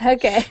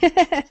 Okay.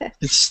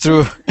 It's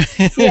true.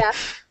 Yeah.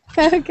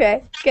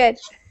 Okay, good.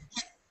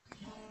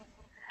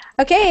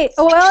 Okay,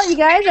 well, you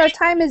guys, our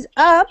time is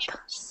up.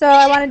 So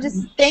I want to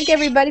just thank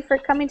everybody for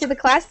coming to the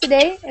class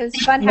today. It was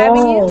fun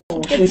having you.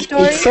 Good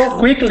story. It's so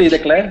quickly, the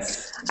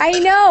class. I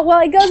know. Well,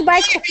 it goes by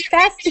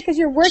fast because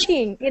you're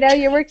working. You know,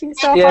 you're working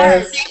so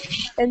hard.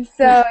 And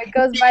so it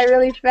goes by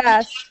really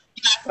fast.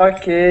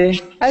 Okay.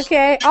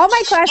 Okay. All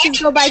my classes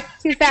go by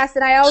too fast,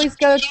 and I always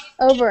go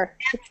over.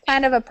 It's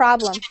kind of a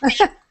problem.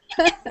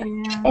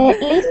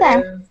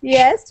 Lisa.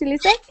 Yes,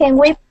 Lisa? Can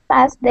we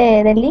pass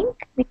the link?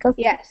 Because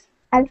yes.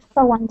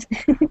 Alpha wants.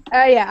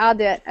 Oh, yeah, I'll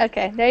do it.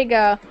 Okay, there you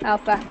go,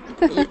 Alpha.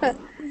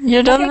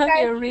 You don't have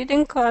your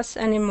reading class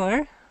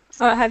anymore?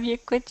 Or have you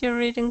quit your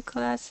reading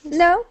classes?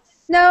 No,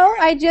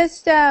 I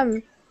just,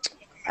 I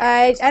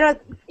don't,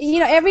 you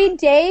know, every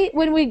day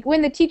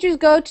when the teachers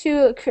go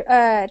to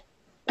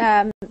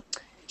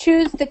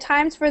choose the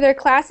times for their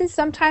classes,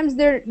 sometimes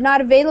they're not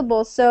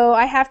available, so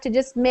I have to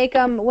just make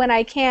them when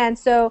I can.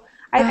 So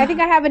I think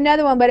I have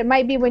another one, but it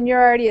might be when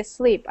you're already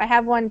asleep. I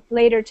have one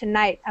later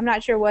tonight. I'm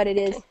not sure what it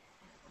is.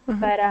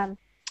 But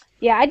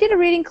yeah, I did a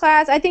reading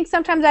class. I think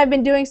sometimes I've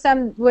been doing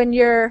some when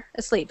you're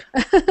asleep.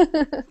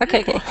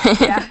 Okay.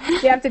 Yeah,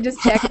 you have to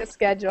just check the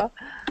schedule.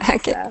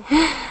 Okay. So,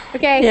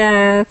 okay.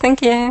 Yeah,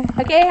 thank you.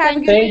 Okay, have a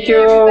good Thank day,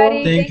 you.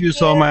 everybody. Thank you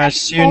so much.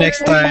 See you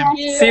next time.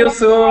 See you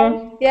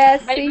soon.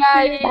 Yes, Bye see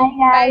bye. you.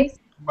 Bye.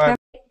 Bye.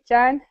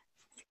 John,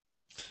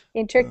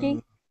 in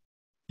Turkey?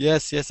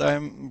 Yes,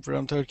 I'm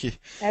from Turkey.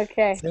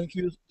 Okay.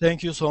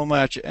 Thank you so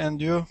much. And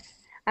you?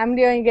 I'm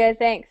doing good,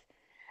 thanks.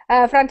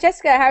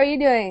 Francesca, how are you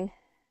doing?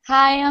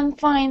 Hi, I'm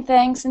fine,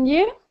 thanks. And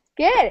you?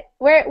 Good.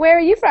 Where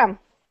are you from?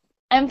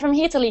 I'm from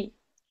Italy.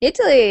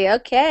 Italy.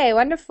 Okay,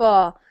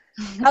 wonderful.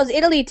 How's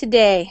Italy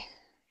today?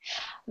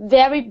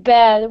 Very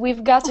bad.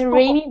 We've got a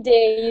rainy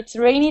day. It's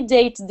a rainy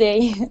day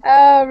today.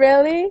 Oh,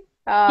 really?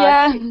 Oh,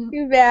 Yeah.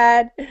 Too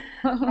bad.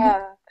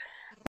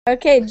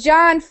 Okay,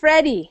 John,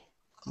 Freddie.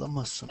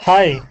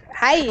 Hi.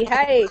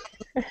 Hi.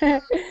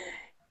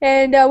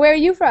 And where are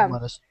you from?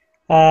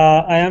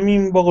 I am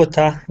in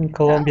Bogota, in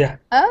Colombia.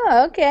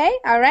 Oh, okay.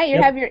 All right. You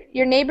Yep. have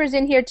your neighbors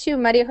in here too,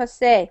 Maria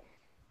Jose.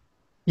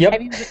 Yep.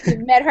 Have you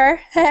met her?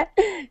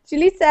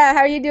 Julissa, how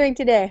are you doing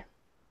today?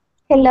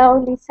 Hello,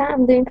 Lisa.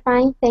 I'm doing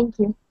fine, thank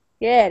you.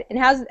 Good. And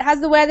how's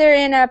the weather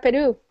in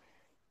Peru?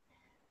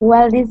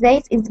 Well, these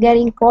days it's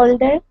getting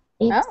colder.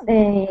 It's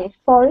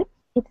fall.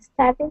 It's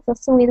starting, so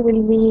soon it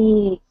will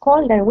be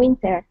colder,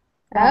 winter.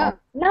 Oh.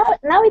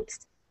 Now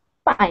it's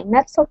fine.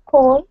 Not so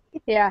cold.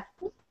 Yeah.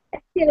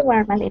 It's still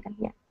warm a little,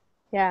 yeah.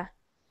 Yeah.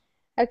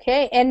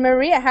 Okay. And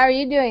Maria, how are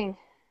you doing?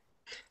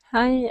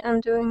 Hi, I'm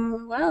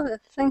doing well,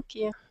 thank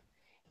you.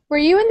 Were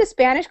you in the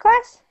Spanish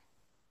class?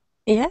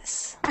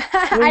 Yes.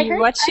 I you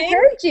watching? I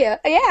heard you.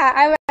 Yeah.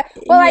 I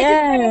just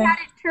kind of had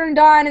it turned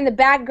on in the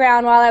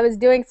background while I was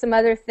doing some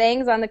other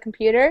things on the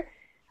computer,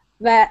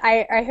 but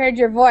I heard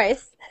your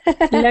voice.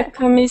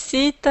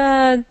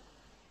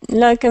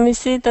 La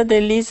camiseta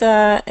de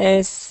Lisa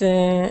es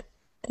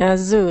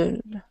azul.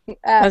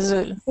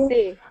 Azul.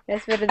 Sí,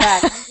 es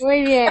verdad.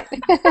 Muy bien.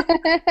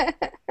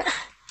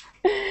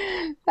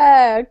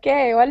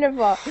 Okay,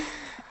 wonderful.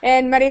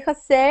 And Maria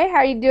Jose, how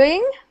are you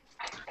doing?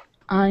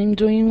 I'm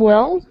doing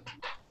well.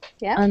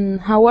 Yeah. And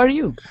how are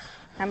you?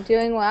 I'm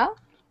doing well.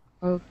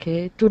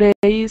 Okay, today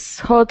is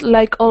hot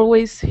like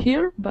always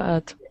here,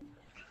 but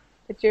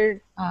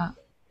you're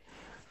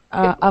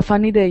a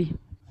funny day.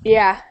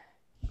 Yeah.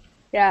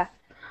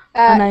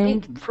 And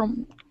I'm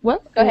from Go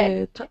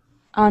ahead.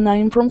 And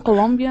I'm from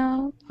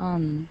Colombia.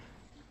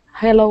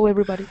 Hello,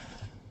 everybody.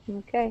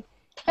 Okay.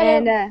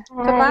 And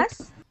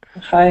Tomas?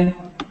 Hi.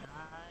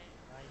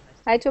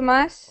 Hi,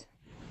 Tomas.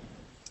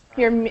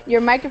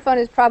 Your microphone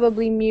is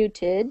probably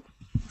muted.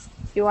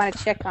 If you want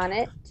to check on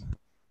it.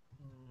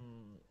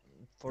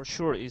 For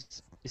sure,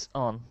 it's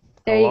on.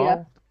 There Hello? you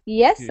go.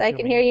 Yes, Do you I hear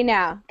can me? hear you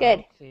now.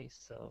 Good. Okay,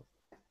 so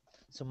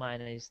my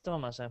name is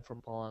Thomas. I'm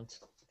from Poland.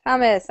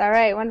 Thomas, all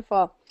right,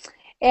 wonderful.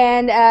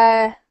 And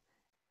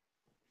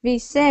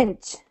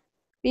Vicent.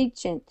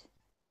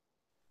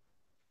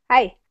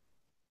 Hi.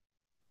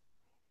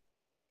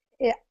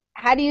 Yeah,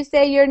 how do you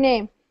say your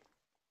name?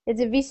 Is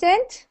it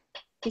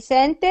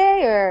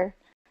Vicente or?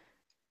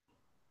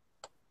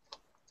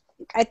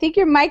 I think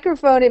your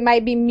microphone, it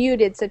might be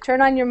muted, so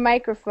turn on your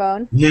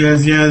microphone.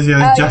 Yes.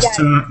 Oh, Just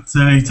yeah.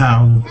 turn it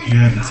out.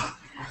 Yes.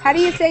 How do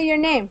you say your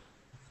name?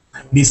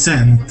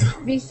 Vicente.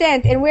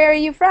 Vicente, and where are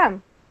you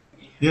from?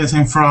 Yes,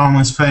 I'm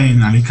from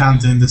Spain,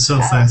 Alicante, in the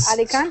southwest.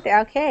 Alicante,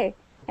 okay.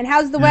 And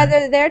how's the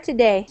weather there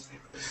today?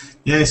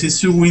 Yes, it's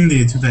too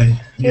windy today.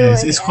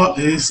 Yes, it's hot.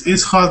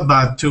 It's hot,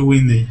 but too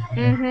windy.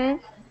 Mm-hmm.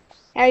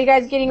 Are you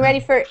guys getting ready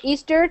for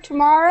Easter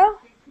tomorrow?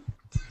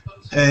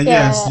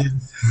 Yes.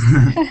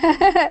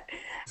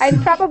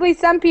 And probably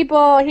some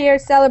people here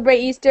celebrate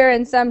Easter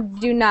and some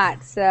do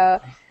not. So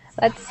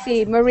Let's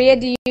see. Maria,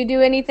 do you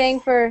do anything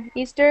for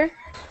Easter?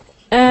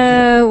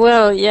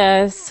 Well,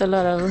 yes, a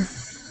lot of.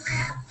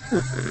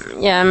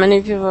 Yeah,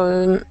 many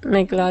people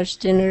make large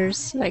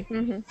dinners, like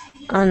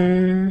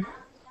on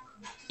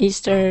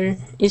Easter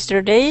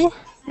Day.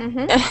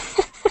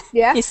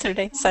 Yeah. Easter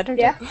Day,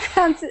 Saturday. Yeah.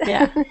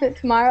 Yeah.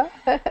 Tomorrow.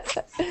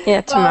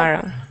 Yeah,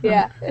 tomorrow.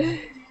 Yeah.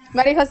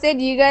 Maria Jose,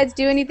 do you guys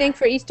do anything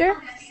for Easter?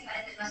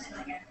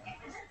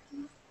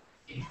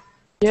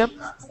 Yep,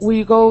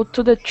 we go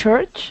to the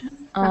church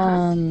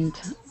and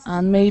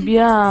maybe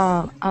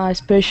a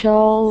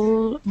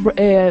special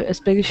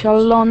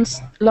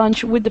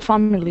lunch with the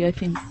family, I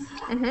think.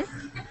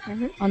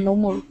 And no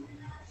more.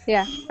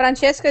 Yeah.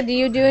 Francesca, do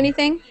you do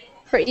anything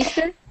for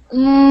Easter?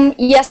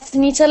 Yes,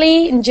 in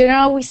Italy, in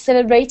general, we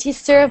celebrate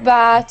Easter,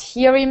 but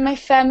here in my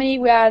family,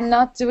 we are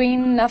not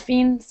doing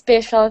nothing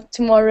special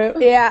tomorrow.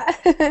 Yeah.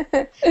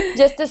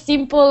 Just a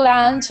simple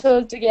lunch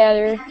all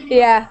together.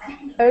 Yeah.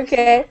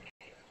 Okay.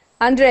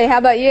 Andre, how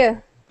about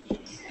you?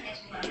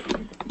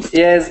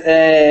 Yes,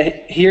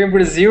 here in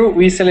Brazil,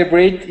 we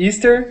celebrate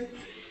Easter,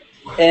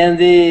 and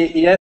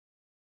yes.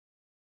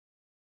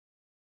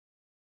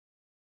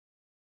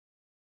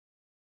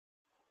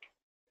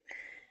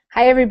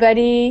 Hi,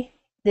 everybody.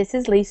 This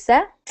is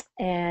Lisa,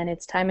 and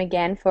it's time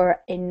again for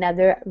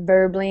another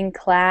Verbling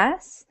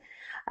class.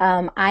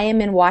 I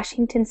am in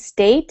Washington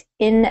State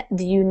in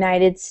the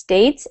United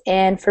States,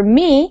 and for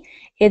me,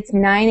 it's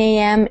 9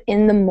 a.m.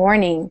 in the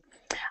morning.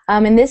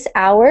 In this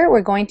hour,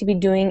 we're going to be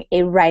doing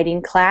a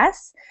writing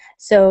class.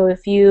 So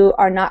if you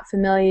are not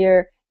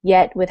familiar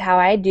yet with how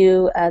I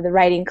do the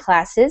writing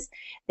classes,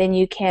 then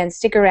you can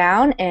stick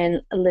around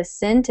and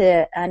listen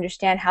to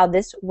understand how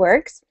this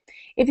works.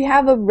 If you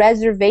have a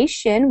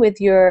reservation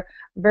with your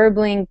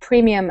Verbling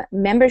Premium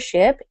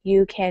membership,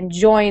 you can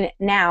join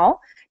now.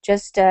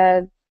 Just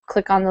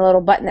click on the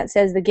little button that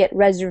says the Get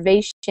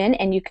Reservation,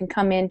 and you can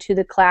come into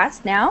the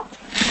class now.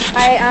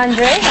 Hi,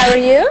 Andre. How are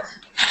you?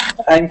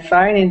 I'm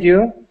fine, and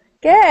you?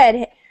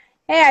 Good.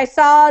 Hey, I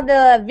saw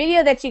the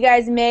video that you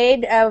guys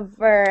made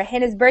for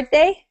Hannah's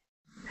birthday.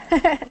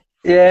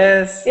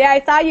 Yes. Yeah,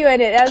 I saw you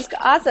in it. That was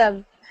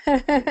awesome.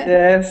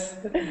 Yes.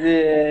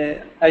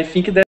 I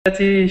think that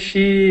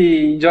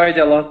she enjoyed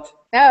a lot.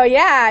 Oh,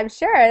 yeah, I'm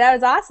sure. That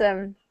was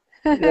awesome.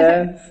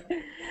 Yes.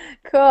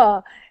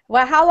 Cool.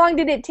 Well, how long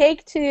did it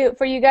take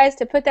for you guys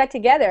to put that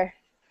together?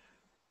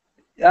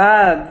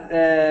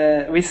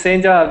 We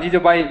sent a video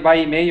by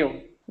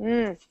email.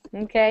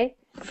 Okay.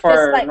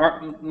 For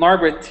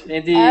Norbert,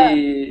 and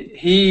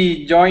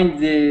he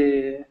joined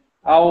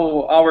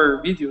all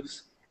our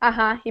videos.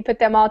 He put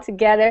them all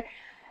together.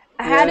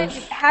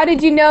 How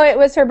did you know it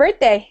was her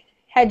birthday?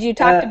 Had you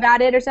talked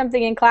about it or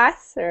something in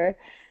class, or?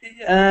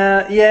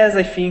 Yes,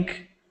 I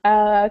think.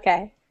 Oh,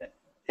 okay.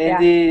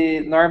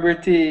 And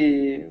Norbert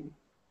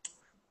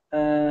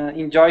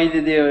enjoyed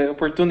the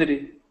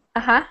opportunity.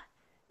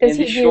 Does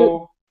he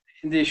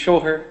show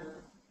her.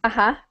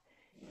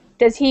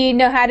 Does he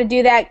know how to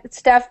do that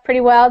stuff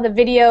pretty well? The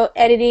video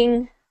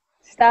editing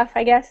stuff,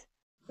 I guess?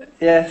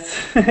 Yes.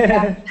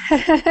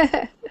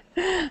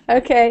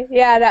 Okay,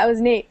 yeah, that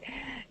was neat.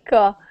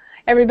 Cool.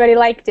 Everybody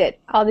liked it.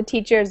 All the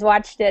teachers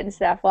watched it and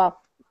stuff.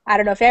 Well, I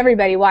don't know if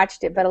everybody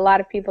watched it, but a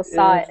lot of people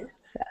saw it. So.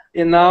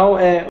 And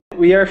now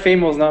we are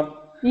famous now.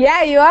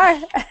 Yeah, you are.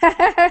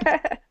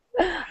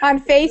 On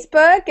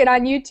Facebook and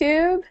on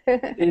YouTube.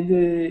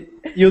 And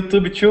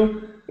YouTube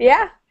too.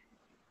 Yeah,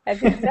 I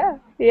think so.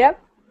 Yep.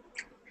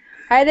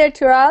 Hi there,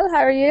 Tural. How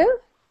are you?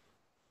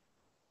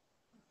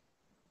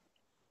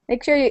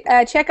 Make sure you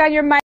check on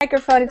your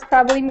microphone. It's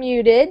probably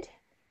muted.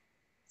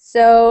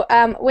 So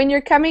when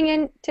you're coming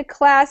into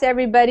class,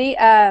 everybody,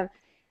 a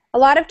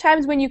lot of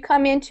times when you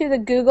come into the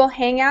Google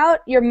Hangout,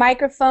 your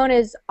microphone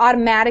is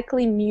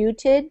automatically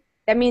muted.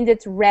 That means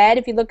it's red.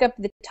 If you look up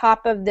the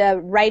top of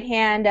the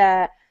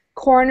right-hand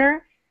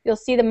corner, you'll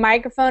see the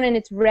microphone and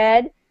it's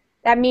red.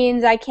 That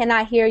means I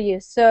cannot hear you.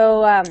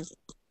 So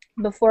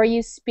before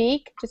you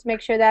speak, just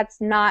make sure that's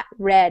not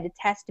red. It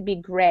has to be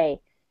gray,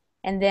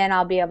 and then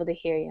I'll be able to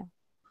hear you.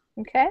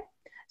 Okay?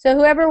 So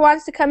whoever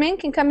wants to come in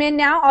can come in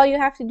now. All you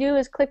have to do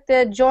is click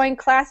the Join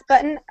Class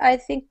button. I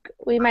think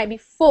we might be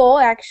full,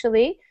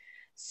 actually.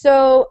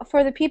 So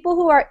for the people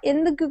who are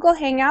in the Google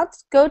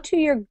Hangouts, go to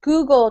your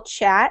Google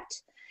chat,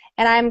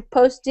 and I'm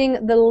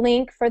posting the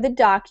link for the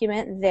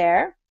document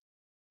there.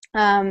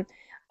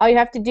 All you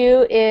have to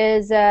do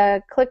is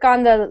click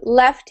on the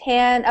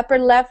left-hand, upper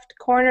left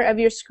corner of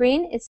your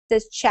screen. It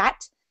says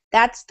Chat.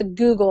 That's the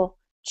Google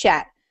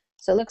chat.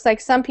 So it looks like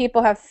some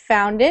people have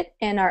found it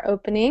and are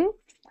opening.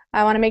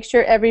 I want to make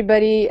sure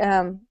everybody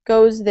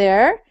goes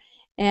there.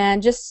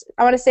 And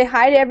I want to say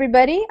hi to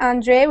everybody.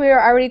 Andre, we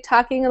were already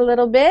talking a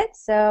little bit,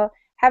 so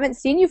haven't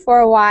seen you for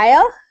a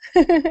while.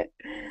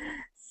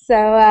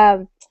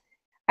 So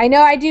I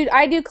know I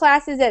do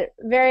classes at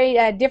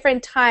very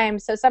different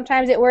times, so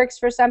sometimes it works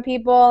for some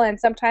people and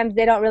sometimes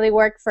they don't really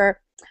work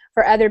for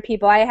other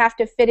people. I have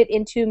to fit it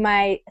into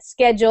my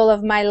schedule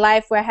of my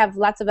life where I have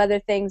lots of other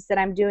things that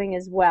I'm doing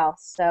as well.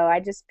 So I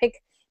just pick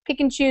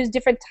and choose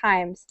different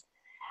times.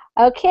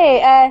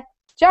 Okay,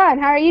 John,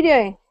 how are you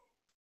doing?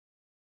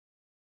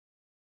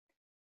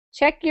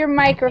 Check your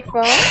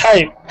microphone.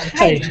 Hi.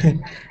 Hi.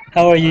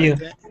 How are you?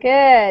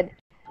 Good.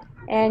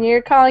 And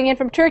you're calling in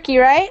from Turkey,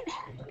 right?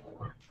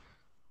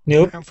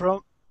 Nope.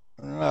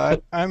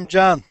 I'm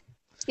John.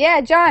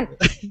 Yeah, John.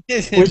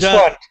 Which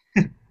John.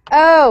 one?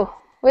 Oh,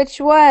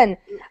 which one?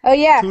 Oh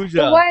yeah,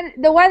 Tuja.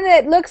 the one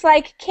that looks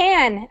like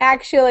can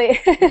actually.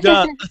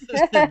 John.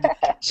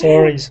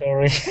 Sorry.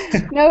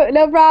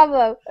 No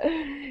problem.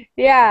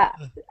 Yeah,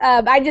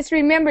 I just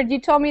remembered you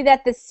told me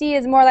that the C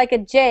is more like a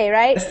J,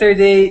 right?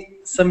 Yesterday,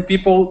 some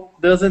people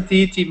doesn't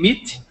eat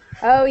meat.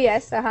 Oh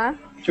yes,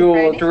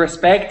 To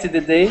respect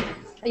the day.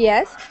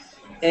 Yes.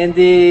 And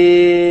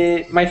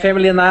my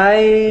family and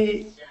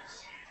I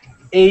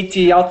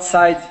ate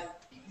outside.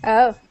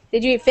 Oh,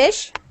 did you eat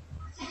fish?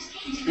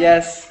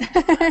 Yes.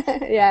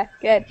 Yeah,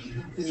 good.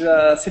 It's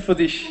a seafood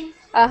dish.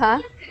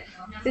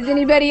 Does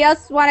anybody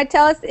else want to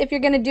tell us if you're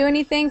going to do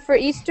anything for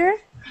Easter?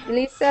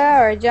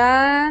 Julissa or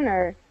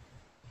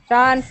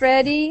John,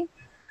 Freddie?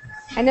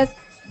 I know,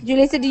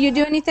 Julissa, do you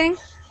do anything?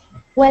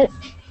 Well,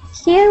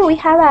 here we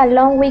have a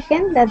long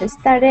weekend that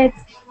started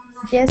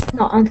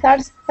on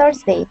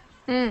Thursday.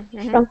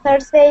 From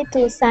Thursday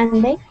to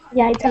Sunday.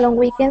 Yeah, it's a long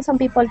weekend. Some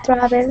people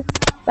travel,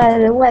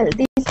 but well,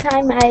 this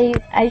time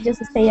I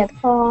just stay at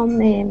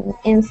home,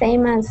 and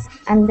same as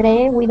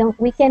Andre,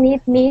 we can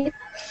eat meat,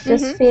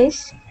 just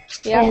fish,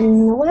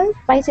 and well,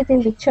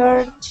 visiting the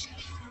church,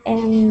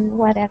 and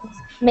what else?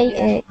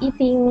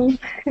 Eating.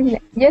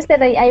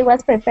 Yesterday I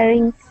was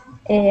preparing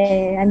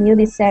a new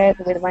dessert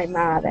with my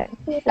mother.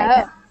 Things like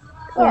that.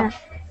 Cool. Yeah.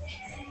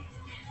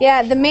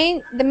 Yeah, the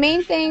main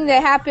thing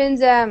that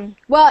happens,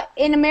 well,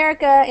 in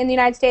America, in the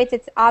United States,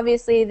 it's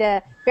obviously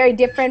very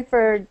different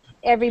for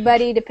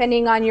everybody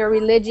depending on your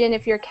religion,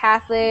 if you're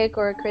Catholic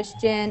or a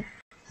Christian.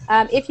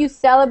 If you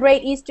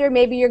celebrate Easter,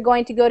 maybe you're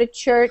going to go to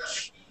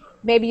church,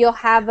 maybe you'll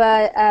have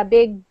a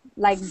big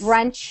like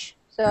brunch,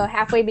 so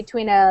halfway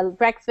between a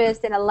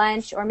breakfast and a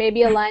lunch, or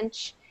maybe a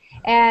lunch.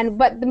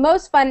 But the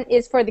most fun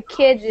is for the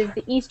kids is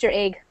the Easter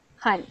egg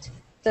hunt.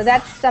 So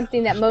that's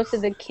something that most of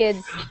the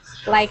kids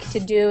like to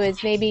do,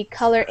 is maybe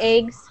color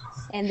eggs,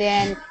 and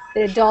then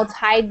the adults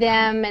hide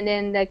them, and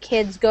then the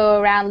kids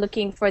go around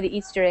looking for the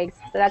Easter eggs.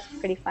 So that's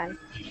pretty fun.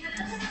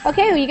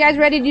 Okay, well, you guys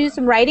ready to do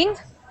some writing?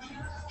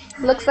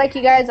 Looks like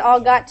you guys all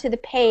got to the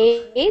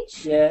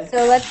page. Yeah.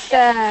 So let's,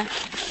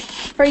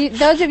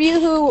 those of you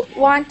who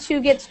want to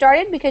get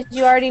started because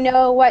you already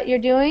know what you're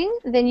doing,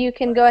 then you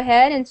can go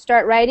ahead and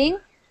start writing.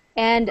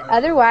 And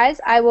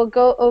otherwise, I will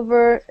go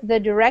over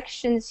the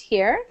directions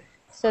here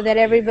so that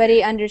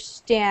everybody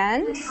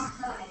understands.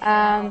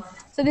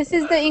 So this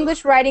is the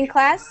English writing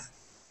class.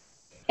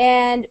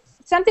 And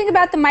something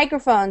about the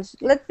microphones.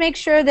 Let's make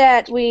sure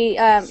that we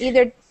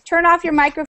either turn off your microphone